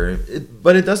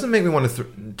 but it doesn't make me want to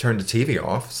turn the TV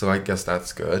off, so I guess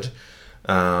that's good.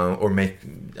 I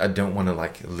don't want to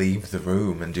like leave the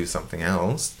room and do something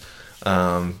else.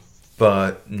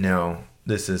 But no,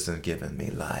 this isn't giving me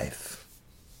life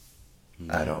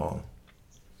at all.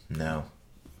 No.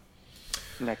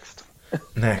 Next.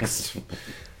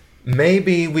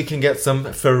 Maybe we can get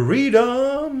some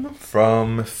freedom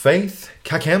from Faith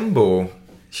Kakembo.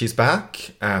 She's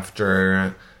back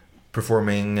after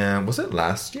performing, was it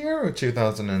last year or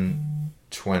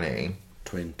 2020?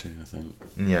 20, I think.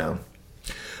 Yeah.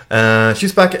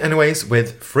 She's back anyways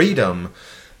with Freedom.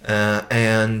 Yeah.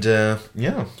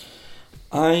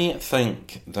 I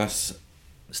think this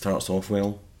starts off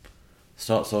well.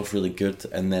 Starts off really good,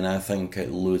 and then I think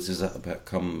it loses it a bit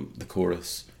come the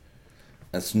chorus.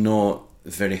 It's not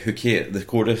very hooky. The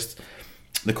chorus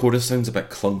sounds a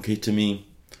bit clunky to me.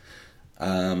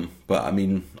 But I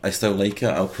mean, I still like it.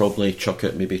 I'll probably chuck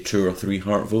it maybe 2 or 3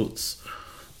 heart votes.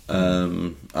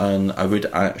 And I would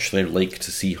actually like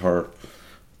to see her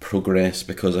progress,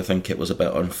 because I think it was a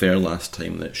bit unfair last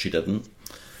time that she didn't.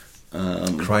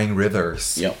 Crying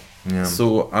Rivers. Yep. Yeah.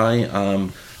 So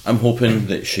I'm hoping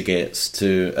that she gets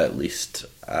to at least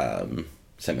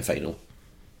semi-final.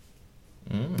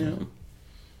 Yeah.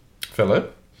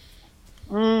 Philip?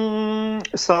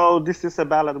 So this is a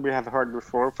ballad we have heard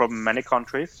before from many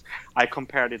countries. I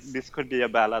compared it. This could be a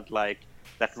ballad like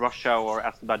that Russia or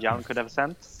Azerbaijan could have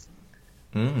sent.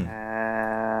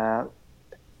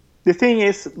 The thing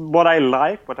is, what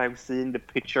I've seen the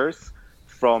pictures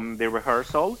from the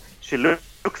rehearsal. She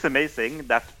looks amazing.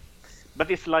 But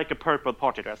it's like a purple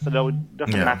party dress, so it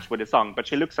doesn't match with the song. But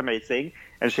she looks amazing,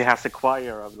 and she has a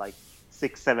choir of like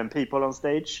 6-7 people on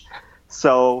stage.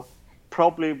 So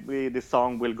probably the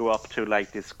song will go up to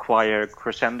like this choir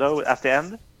crescendo at the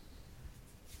end.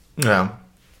 Yeah.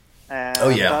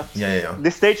 Yeah.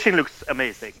 The staging looks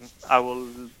amazing. I will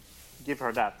give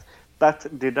her that. But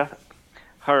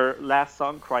her last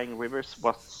song, "Crying Rivers,"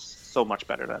 was so much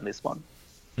better than this one.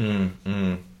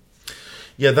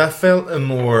 Yeah, that felt a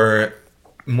more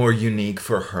unique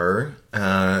for her.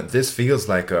 This feels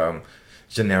like a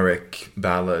generic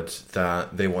ballad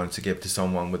that they want to give to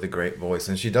someone with a great voice,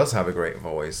 and she does have a great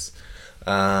voice.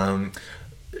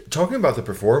 Talking about the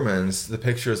performance, the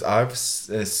pictures I've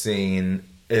seen,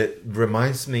 it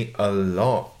reminds me a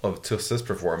lot of Tussa's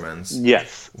performance.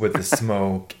 Yes. With the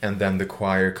smoke and then the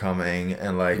choir coming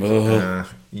and like,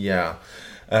 yeah.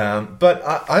 But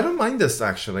I don't mind this,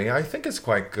 actually. I think it's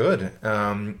quite good.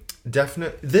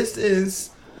 Definitely. This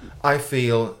is, I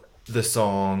feel, the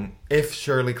song. If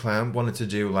Shirley Clamp wanted to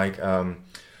do like a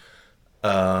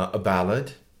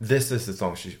ballad, this is the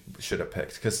song she should have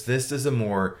picked, because this is a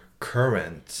more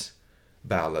current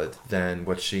ballad than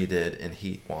what she did in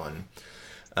Heat 1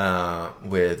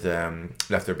 with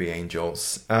Let There Be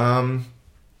Angels.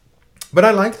 But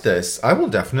I like this. I will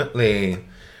definitely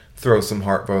throw some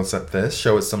heart votes at this,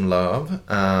 show it some love.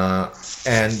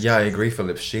 And yeah, I agree,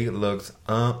 Philip. She looks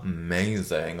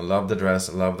amazing. Love the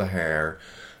dress, love the hair.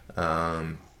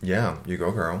 Yeah, you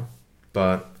go, girl.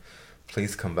 But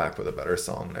please come back with a better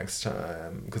song next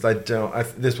time, because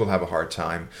this will have a hard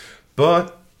time.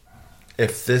 But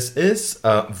if this is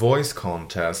a voice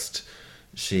contest,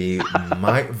 she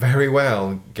might very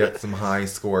well get some high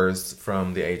scores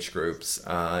from the age groups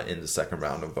in the second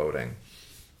round of voting.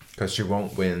 Because she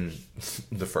won't win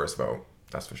the first vote,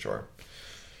 that's for sure.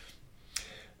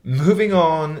 Moving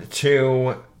on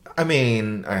to, I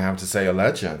have to say, a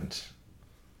legend.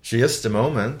 She is the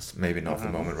moment, maybe not the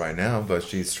moment right now, but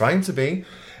she's trying to be.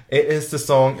 It is the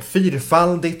song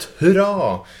Fyrfaldigt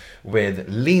Hurra with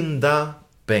Linda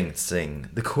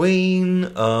Bengtzing, the queen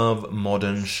of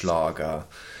modern schlager.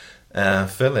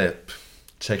 Philip,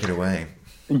 take it away.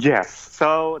 Yes,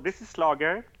 so this is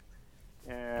schlager.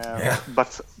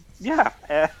 But yeah,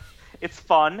 it's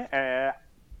fun.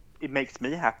 It makes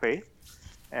me happy.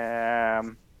 I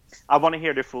want to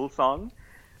hear the full song.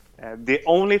 The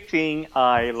only thing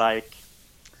I like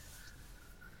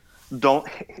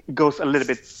goes a little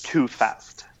bit too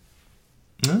fast.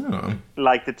 Oh.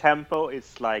 Like the tempo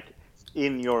is like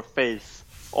in your face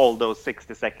all those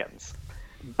 60 seconds.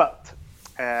 But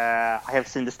I have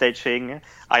seen the staging.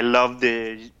 I love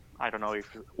I don't know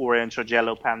if orange or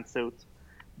yellow pantsuit.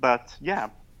 But yeah,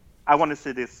 I want to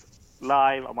see this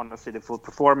live. I want to see the full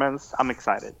performance. I'm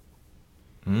excited.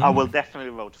 I will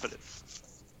definitely vote for this.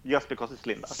 Just because it's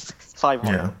Linda.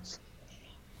 500.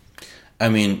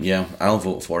 Yeah. I'll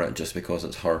vote for it just because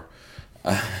it's her.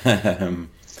 Do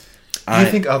you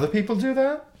think other people do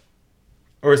that?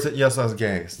 Or is it just us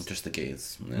gays? Just the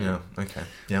gays. Yeah, okay.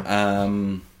 Yeah.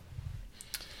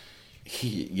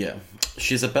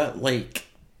 She's a bit like,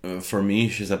 for me,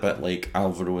 she's a bit like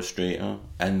Alvaro Estrella,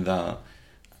 in that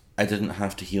I didn't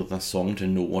have to hear this song to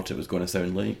know what it was going to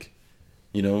sound like,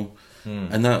 you know?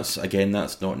 And that's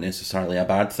not necessarily a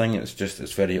bad thing.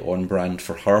 It's very on brand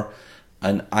for her,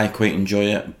 and I quite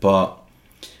enjoy it. But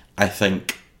I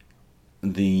think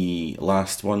the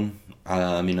last one,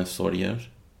 Mina Sorier,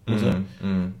 was it?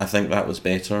 I think that was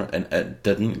better, and it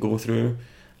didn't go through.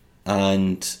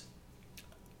 And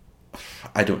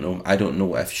I don't know. I don't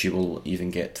know if she will even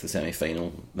get to the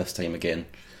semi-final this time again.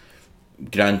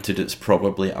 Granted, it's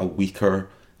probably a weaker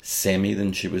semi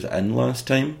than she was in last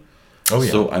time. Oh,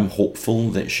 yeah. So I'm hopeful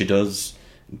that she does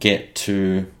get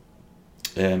to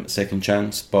second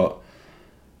chance, but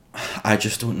I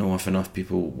just don't know if enough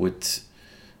people would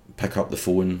pick up the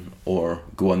phone or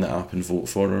go on the app and vote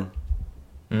for her.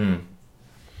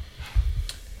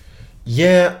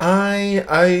 Yeah,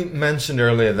 I mentioned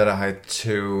earlier that I had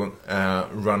two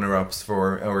runner-ups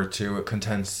two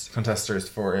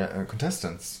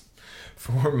contestants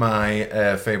for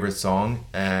my favorite song,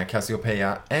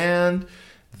 Cassiopeia, and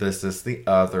this is the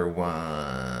other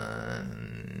one.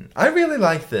 I really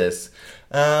like this.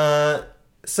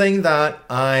 Saying that,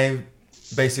 I've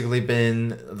basically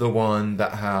been the one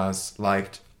that has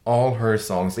liked all her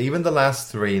songs, even the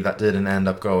last 3 that didn't end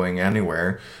up going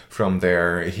anywhere from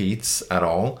their heats at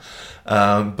all.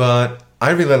 But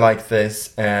I really like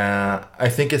this. I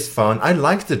think it's fun. I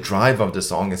like the drive of the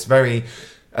song. It's very,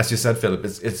 as you said, Philip,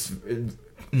 it's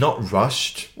not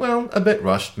rushed. Well, a bit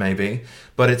rushed maybe,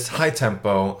 but it's high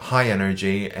tempo, high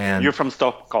energy, and You're from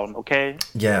Stockholm, okay?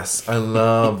 yes, I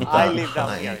love that I live down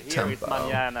high here. Here tempo. it's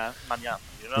mañana,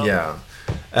 you know? Yeah.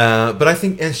 But I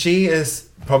think, and she is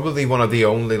probably one of the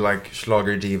only like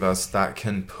Schlager divas that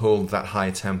can pull that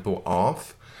high tempo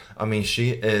off. I mean,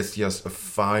 she is just a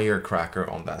firecracker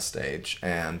on that stage,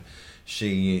 and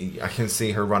I can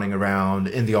see her running around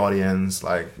in the audience,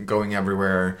 like going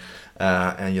everywhere,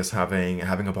 and just having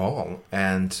a ball.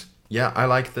 And yeah, I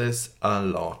like this a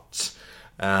lot.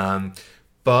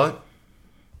 But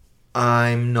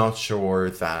I'm not sure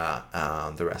that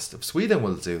the rest of Sweden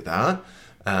will do that,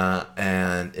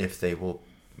 and if they will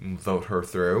vote her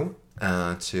through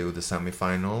to the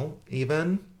semi-final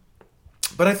even.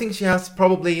 But I think she has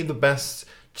probably the best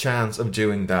chance of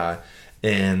doing that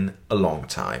in a long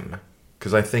time,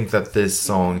 because I think that this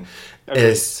song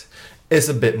is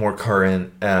a bit more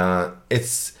current.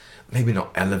 It's maybe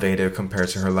not elevated compared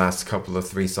to her last couple of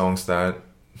 3 songs that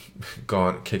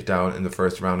got kicked out in the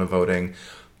first round of voting,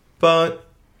 but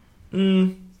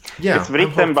yeah, it's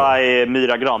written by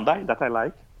Myra Granberg, that I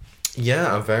like.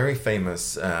 Yeah, a very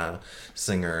famous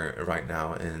singer right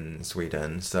now in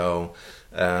Sweden. So,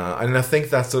 and I think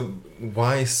that's a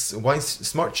wise,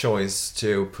 smart choice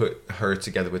to put her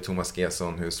together with Thomas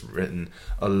Gesson, who's written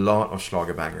a lot of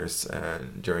Schlager bangers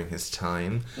during his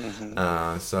time.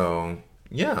 Mm-hmm. So,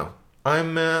 yeah,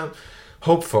 I'm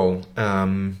hopeful,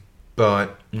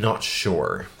 but not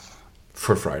sure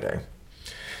for Friday.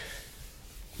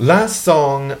 Last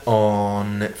song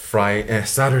on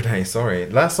Saturday,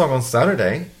 Last song on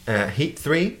Saturday, Heat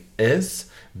 3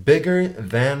 is Bigger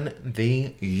Than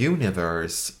the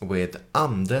Universe with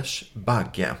Anders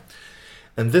Bagge.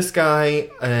 And this guy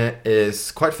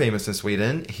is quite famous in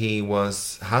Sweden. He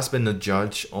has been a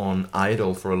judge on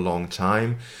Idol for a long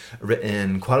time,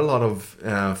 written quite a lot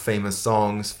of famous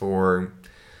songs for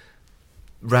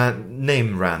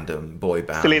name random boy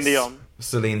bands.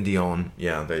 Celine Dion,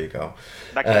 yeah, there you go.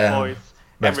 Backstreet Boys,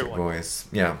 Backstreet Boys,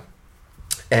 yeah.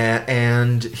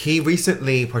 And he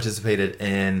recently participated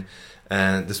in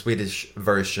the Swedish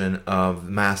version of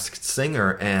Masked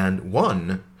Singer and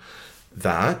won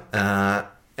that.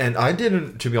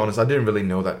 And to be honest, I didn't really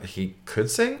know that he could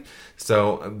sing.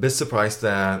 So a bit surprised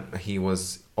that he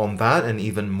was on that, and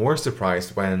even more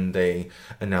surprised when they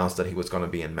announced that he was going to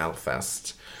be in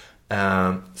Melfest.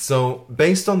 So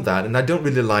based on that, and I don't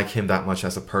really like him that much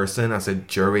as a person, as a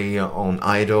jury on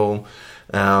Idol,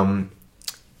 I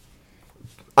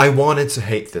wanted to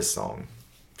hate this song.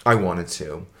 I wanted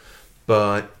to.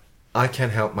 But I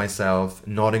can't help myself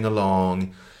nodding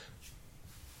along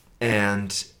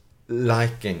and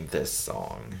liking this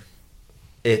song.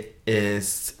 I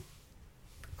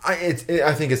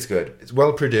think it's good. It's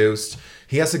well produced.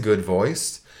 He has a good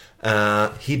voice.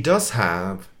 He does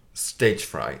have stage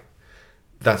fright.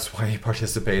 That's why he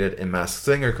participated in Masked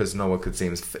Singer, because no one could see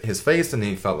his face, and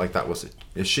he felt like that was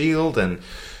a shield, and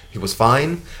he was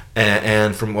fine.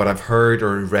 And from what I've heard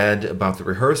or read about the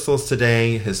rehearsals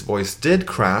today, his voice did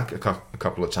crack a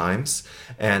couple of times,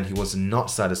 and he was not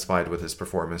satisfied with his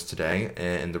performance today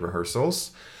in the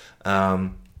rehearsals.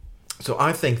 So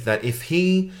I think that if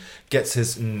he gets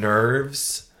his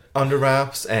nerves under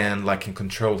wraps and like can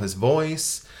control his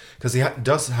voice, because he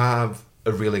does have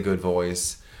a really good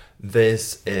voice,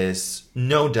 this is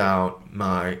no doubt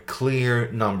my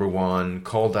clear number one,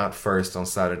 called out first on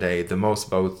Saturday, the most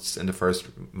votes in the first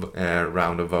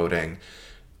round of voting,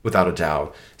 without a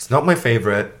doubt. It's not my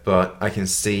favorite, but I can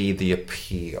see the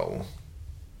appeal.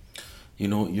 You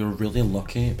know, you're really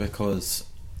lucky, because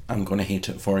I'm going to hate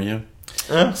it for you.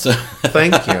 So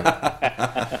thank you.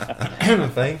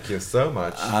 Thank you so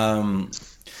much.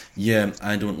 Yeah,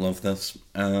 I don't love this.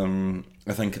 I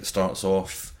think it starts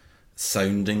off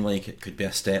sounding like it could be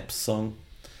a Steps song,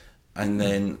 and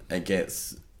then it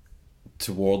gets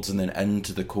towards and then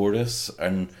into the chorus,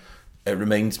 and it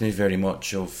reminds me very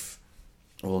much of,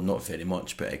 well, not very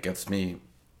much, but it gives me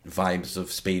vibes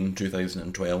of Spain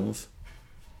 2012.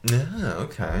 Yeah,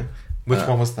 okay. Which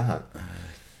one was that?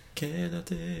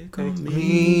 Quédate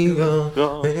conmigo.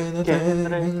 Oh,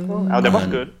 that was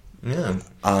good. Yeah.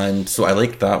 And so I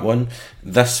like that one.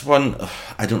 This one,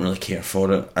 I don't really care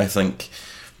for it.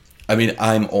 I mean,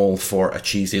 I'm all for a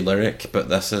cheesy lyric, but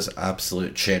this is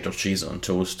absolute cheddar cheese on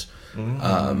toast.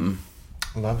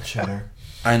 Love cheddar.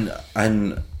 And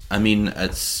I mean, I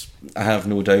have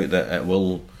no doubt that it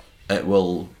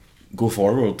will go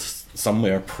forward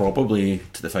somewhere, probably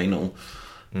to the final.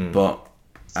 But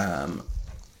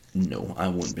no, I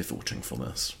won't be voting for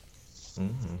this.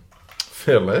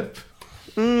 Philip?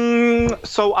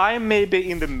 So I'm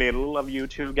maybe in the middle of you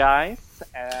two guys.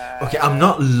 Okay, I'm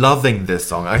not loving this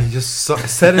song. I just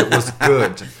said it was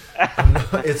good.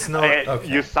 It's not. Okay,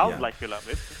 you sound like you love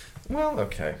it. Well,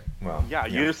 okay. Well, yeah.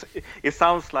 It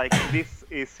sounds like this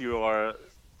is your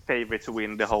favorite to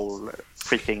win the whole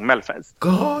freaking Melfest.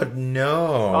 God,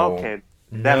 no. Okay,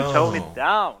 then tone it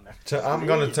down. I'm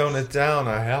gonna tone it down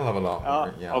a hell of a lot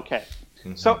more. Yeah. Okay.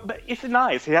 So it's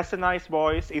nice. He has a nice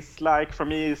voice. It's like, for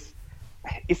me,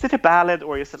 is it a ballad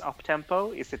or is it up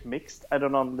tempo? Is it mixed? I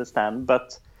don't understand.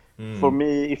 But for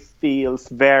me, it feels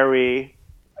very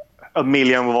A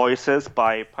Million Voices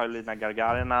by Paulina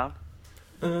Gargarina.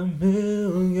 A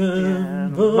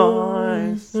million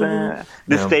voices.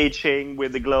 The staging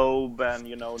with the globe and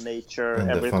nature, and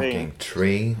everything. The fucking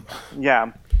tree.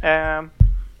 Yeah.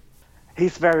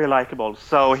 He's very likable,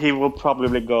 so he will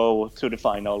probably go to the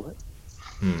final.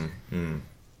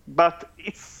 But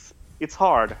it's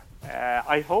hard.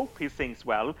 I hope he sings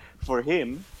well for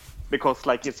him, because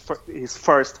like it's his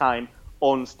first time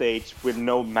on stage with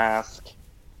no mask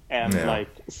and like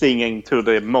singing to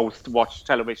the most watched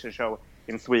television show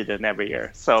in Sweden every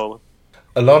year. So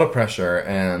a lot of pressure,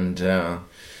 and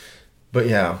but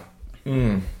yeah.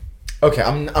 Okay,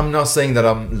 I'm not saying that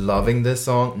I'm loving this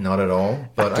song, not at all.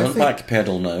 But don't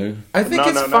backpedal now. I think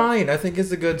it's fine. I think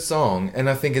it's a good song, and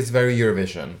I think it's very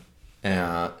Eurovision,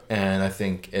 and I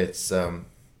think it's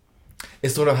it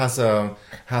sort of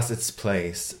has its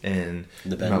place in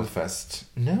the Melfest.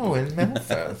 No, in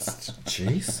Melfest.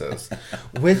 Jesus,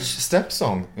 which step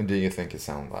song do you think it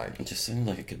sounds like? It just sounds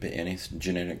like it could be any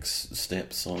generic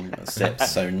step song, step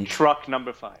sound. Truck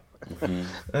number 5.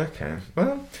 Okay,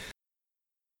 well.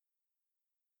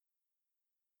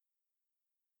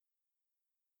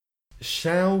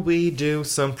 Shall we do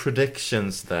some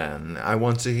predictions then? I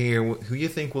want to hear who you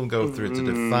think will go through to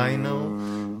the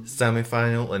final,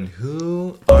 semi-final, and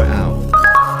who are out.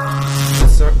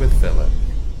 Let's start with Philip.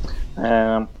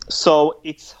 So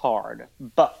it's hard,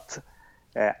 but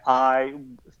I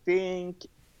think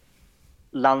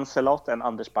Lancelot and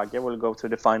Anders Bagge will go to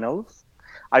the finals.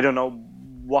 I don't know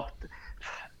what.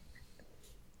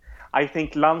 I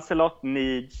think Lancelot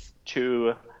needs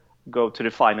to go to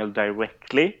the final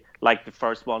directly, like the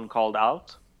first one called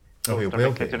out. Oh, he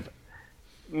will be.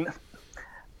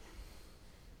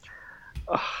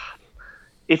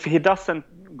 If he doesn't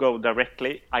go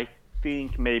directly, I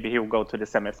think maybe he'll go to the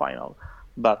semi-final.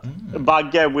 But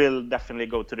Bagge will definitely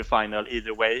go to the final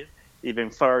either way, even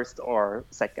first or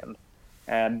second.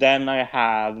 And then I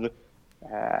have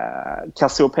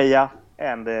Cassiopeia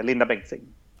and Linda Bengtzing.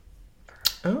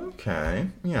 Okay,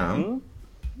 yeah.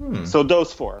 So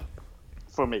those 4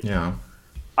 for me. Yeah.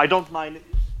 I don't mind.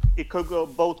 It could go.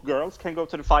 Both girls can go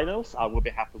to the finals. I would be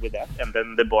happy with that, and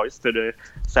then the boys to the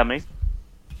semi.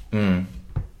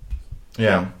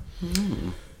 Yeah.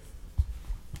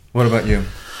 What about you?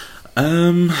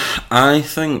 I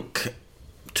think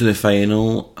to the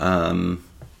final,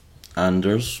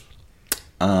 Anders,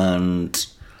 and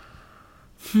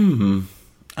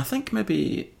I think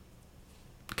maybe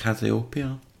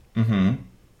Cassiopeia.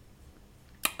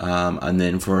 And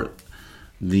then for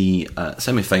the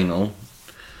semi-final,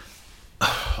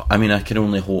 I mean, I can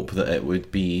only hope that it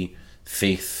would be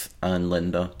Faith and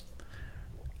Linda.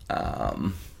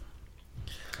 Do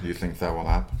you think that will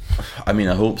happen? I mean,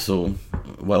 I hope so.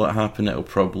 Will it happen? It'll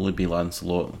probably be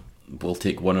Lancelot. We'll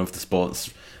take one of the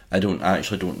spots. I don't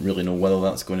really know whether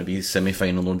that's going to be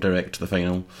semi-final or direct to the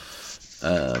final.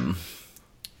 I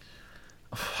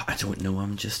don't know.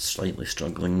 I'm just slightly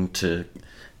struggling to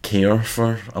care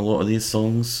for a lot of these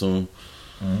songs, so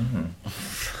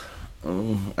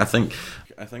I think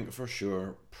for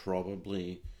sure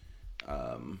probably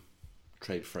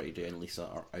Tried Friday and Lisa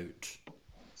are out.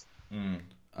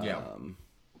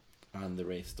 And the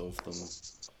rest of them,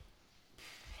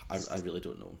 I really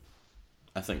don't know.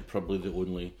 I think probably the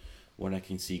only one I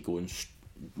can see going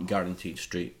guaranteed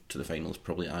straight to the final is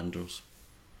probably Anders.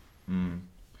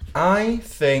 I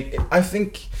think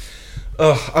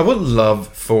I would love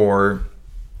for,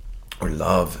 or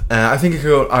love, I think it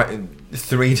could go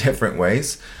 3 different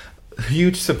ways.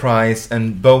 Huge surprise,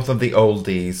 and both of the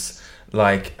oldies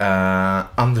like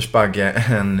Anders Bagge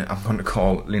and I'm going to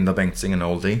call Linda Bengtzing an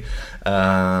oldie,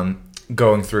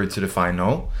 going through to the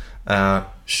final.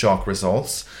 Shock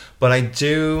results. But I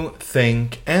do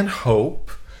think and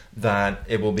hope that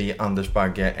it will be Anders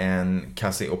Bagge and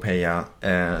Cassiopeia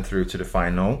through to the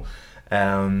final.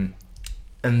 And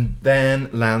then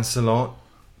Lancelot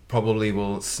probably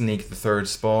will sneak the third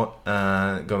spot,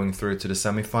 going through to the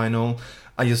semi-final.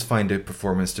 I just find the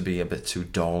performance to be a bit too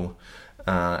dull,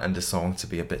 and the song to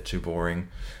be a bit too boring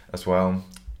as well.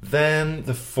 Then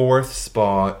the fourth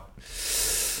spot,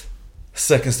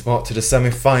 second spot to the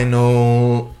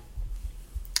semi-final,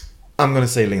 I'm going to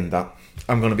say Linda.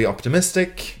 I'm going to be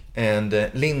optimistic, and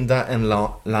Linda and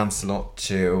Lancelot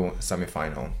to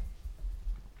semi-final.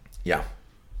 Yeah.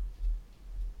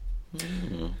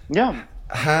 Yeah.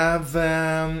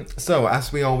 So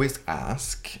as we always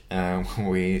ask,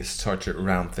 we start to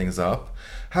round things up.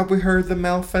 Have we heard the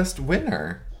Melfest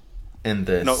winner in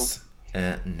this?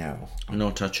 No.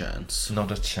 Not a chance.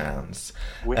 Not a chance.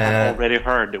 We have already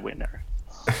heard the winner.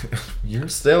 You're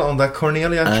still on that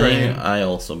Cornelia train. I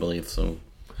also believe so.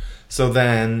 So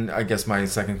then, I guess my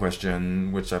second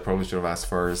question, which I probably should have asked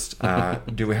first,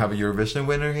 do we have a Eurovision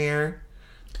winner here?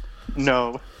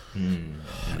 No.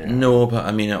 No, but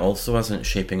I mean, it also isn't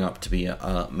shaping up to be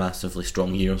a massively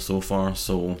strong year so far,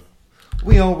 so...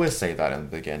 We always say that in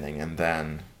the beginning, and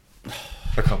then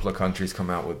a couple of countries come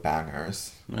out with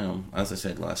bangers. Well, as I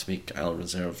said last week, I'll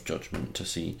reserve judgment to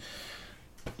see,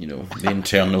 the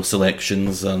internal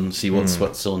selections and see what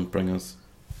Switzerland bring us.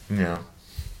 Yeah.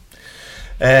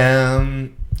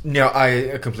 No,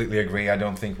 I completely agree. I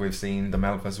don't think we've seen the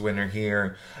Melfest winner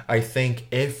here. I think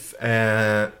if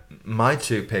my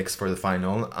two picks for the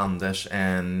final, Anders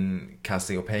and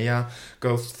Cassiopeia,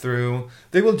 go through,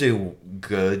 they will do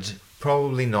good.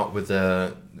 Probably not with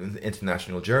the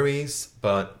international juries,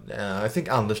 but I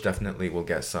think Anders definitely will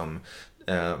get some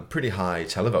pretty high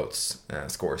televotes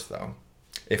scores, though,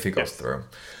 if he goes through.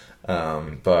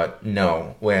 But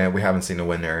no, we haven't seen a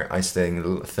winner. I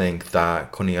still think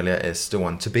that Cornelia is the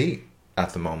one to beat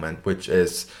at the moment, which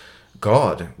is,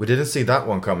 God, we didn't see that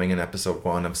one coming in episode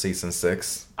 1 of season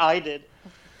 6. I did.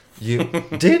 You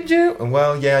did you?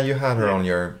 Well, yeah, you had her on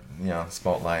your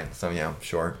spotlight, so yeah,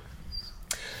 sure.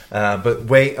 But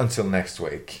wait until next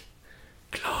week.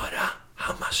 Klara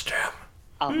Hammarström.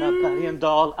 Anna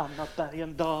Bergendahl, Anna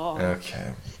Bergendahl.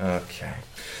 Okay.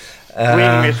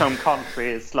 Bring me some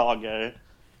country slager,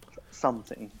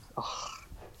 something.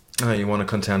 You want a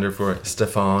contender for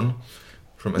Stefan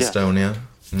from Estonia?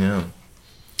 Yeah.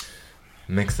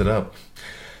 Mix it up.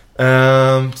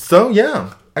 So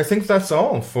yeah, I think that's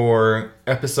all for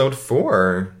episode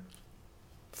 4.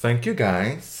 Thank you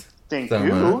guys. Thank so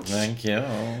you. Much. Thank you.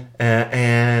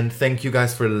 And thank you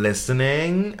guys for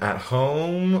listening at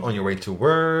home, on your way to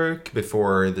work,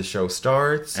 before the show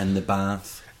starts. In the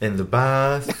bath. In the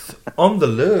bath. On the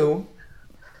loo.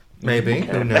 Maybe.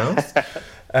 Who knows?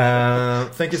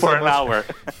 Thank you so much. For an hour.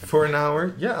 For an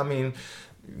hour? Yeah, I mean,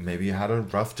 maybe you had a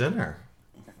rough dinner.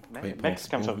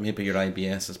 Maybe your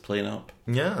IBS is playing up.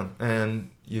 Yeah, and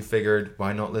you figured,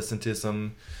 why not listen to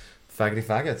some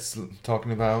faggots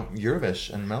talking about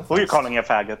Eurovision and Melfest? Who are you calling a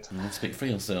faggot? Speak for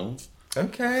yourself.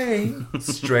 Okay,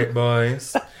 straight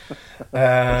boys.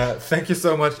 Thank you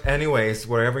so much anyways,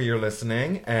 wherever you're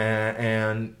listening.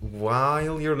 And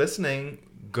while you're listening,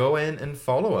 go in and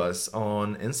follow us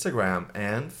on Instagram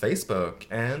and Facebook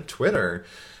and Twitter.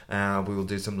 We will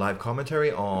do some live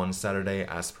commentary on Saturday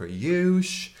as per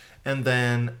usual. And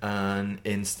then an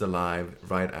Insta Live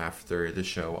right after the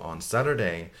show on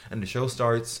Saturday. And the show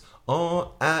starts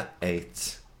at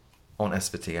 8 on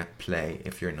SVT Play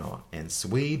if you're not in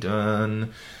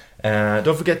Sweden.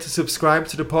 Don't forget to subscribe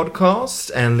to the podcast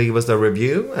and leave us a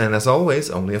review. And as always,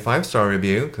 only a 5-star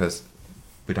review, because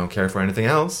we don't care for anything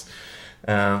else.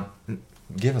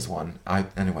 Give us one.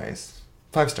 Anyways,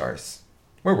 5 stars.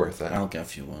 We're worth it. I'll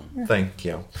give you one. Thank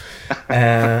you.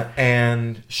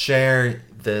 And share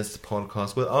this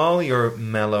podcast with all your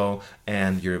Mello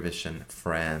and Eurovision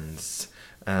friends.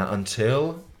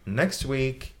 Until next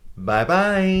week,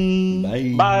 bye-bye.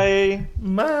 Bye. Bye.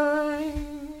 Bye.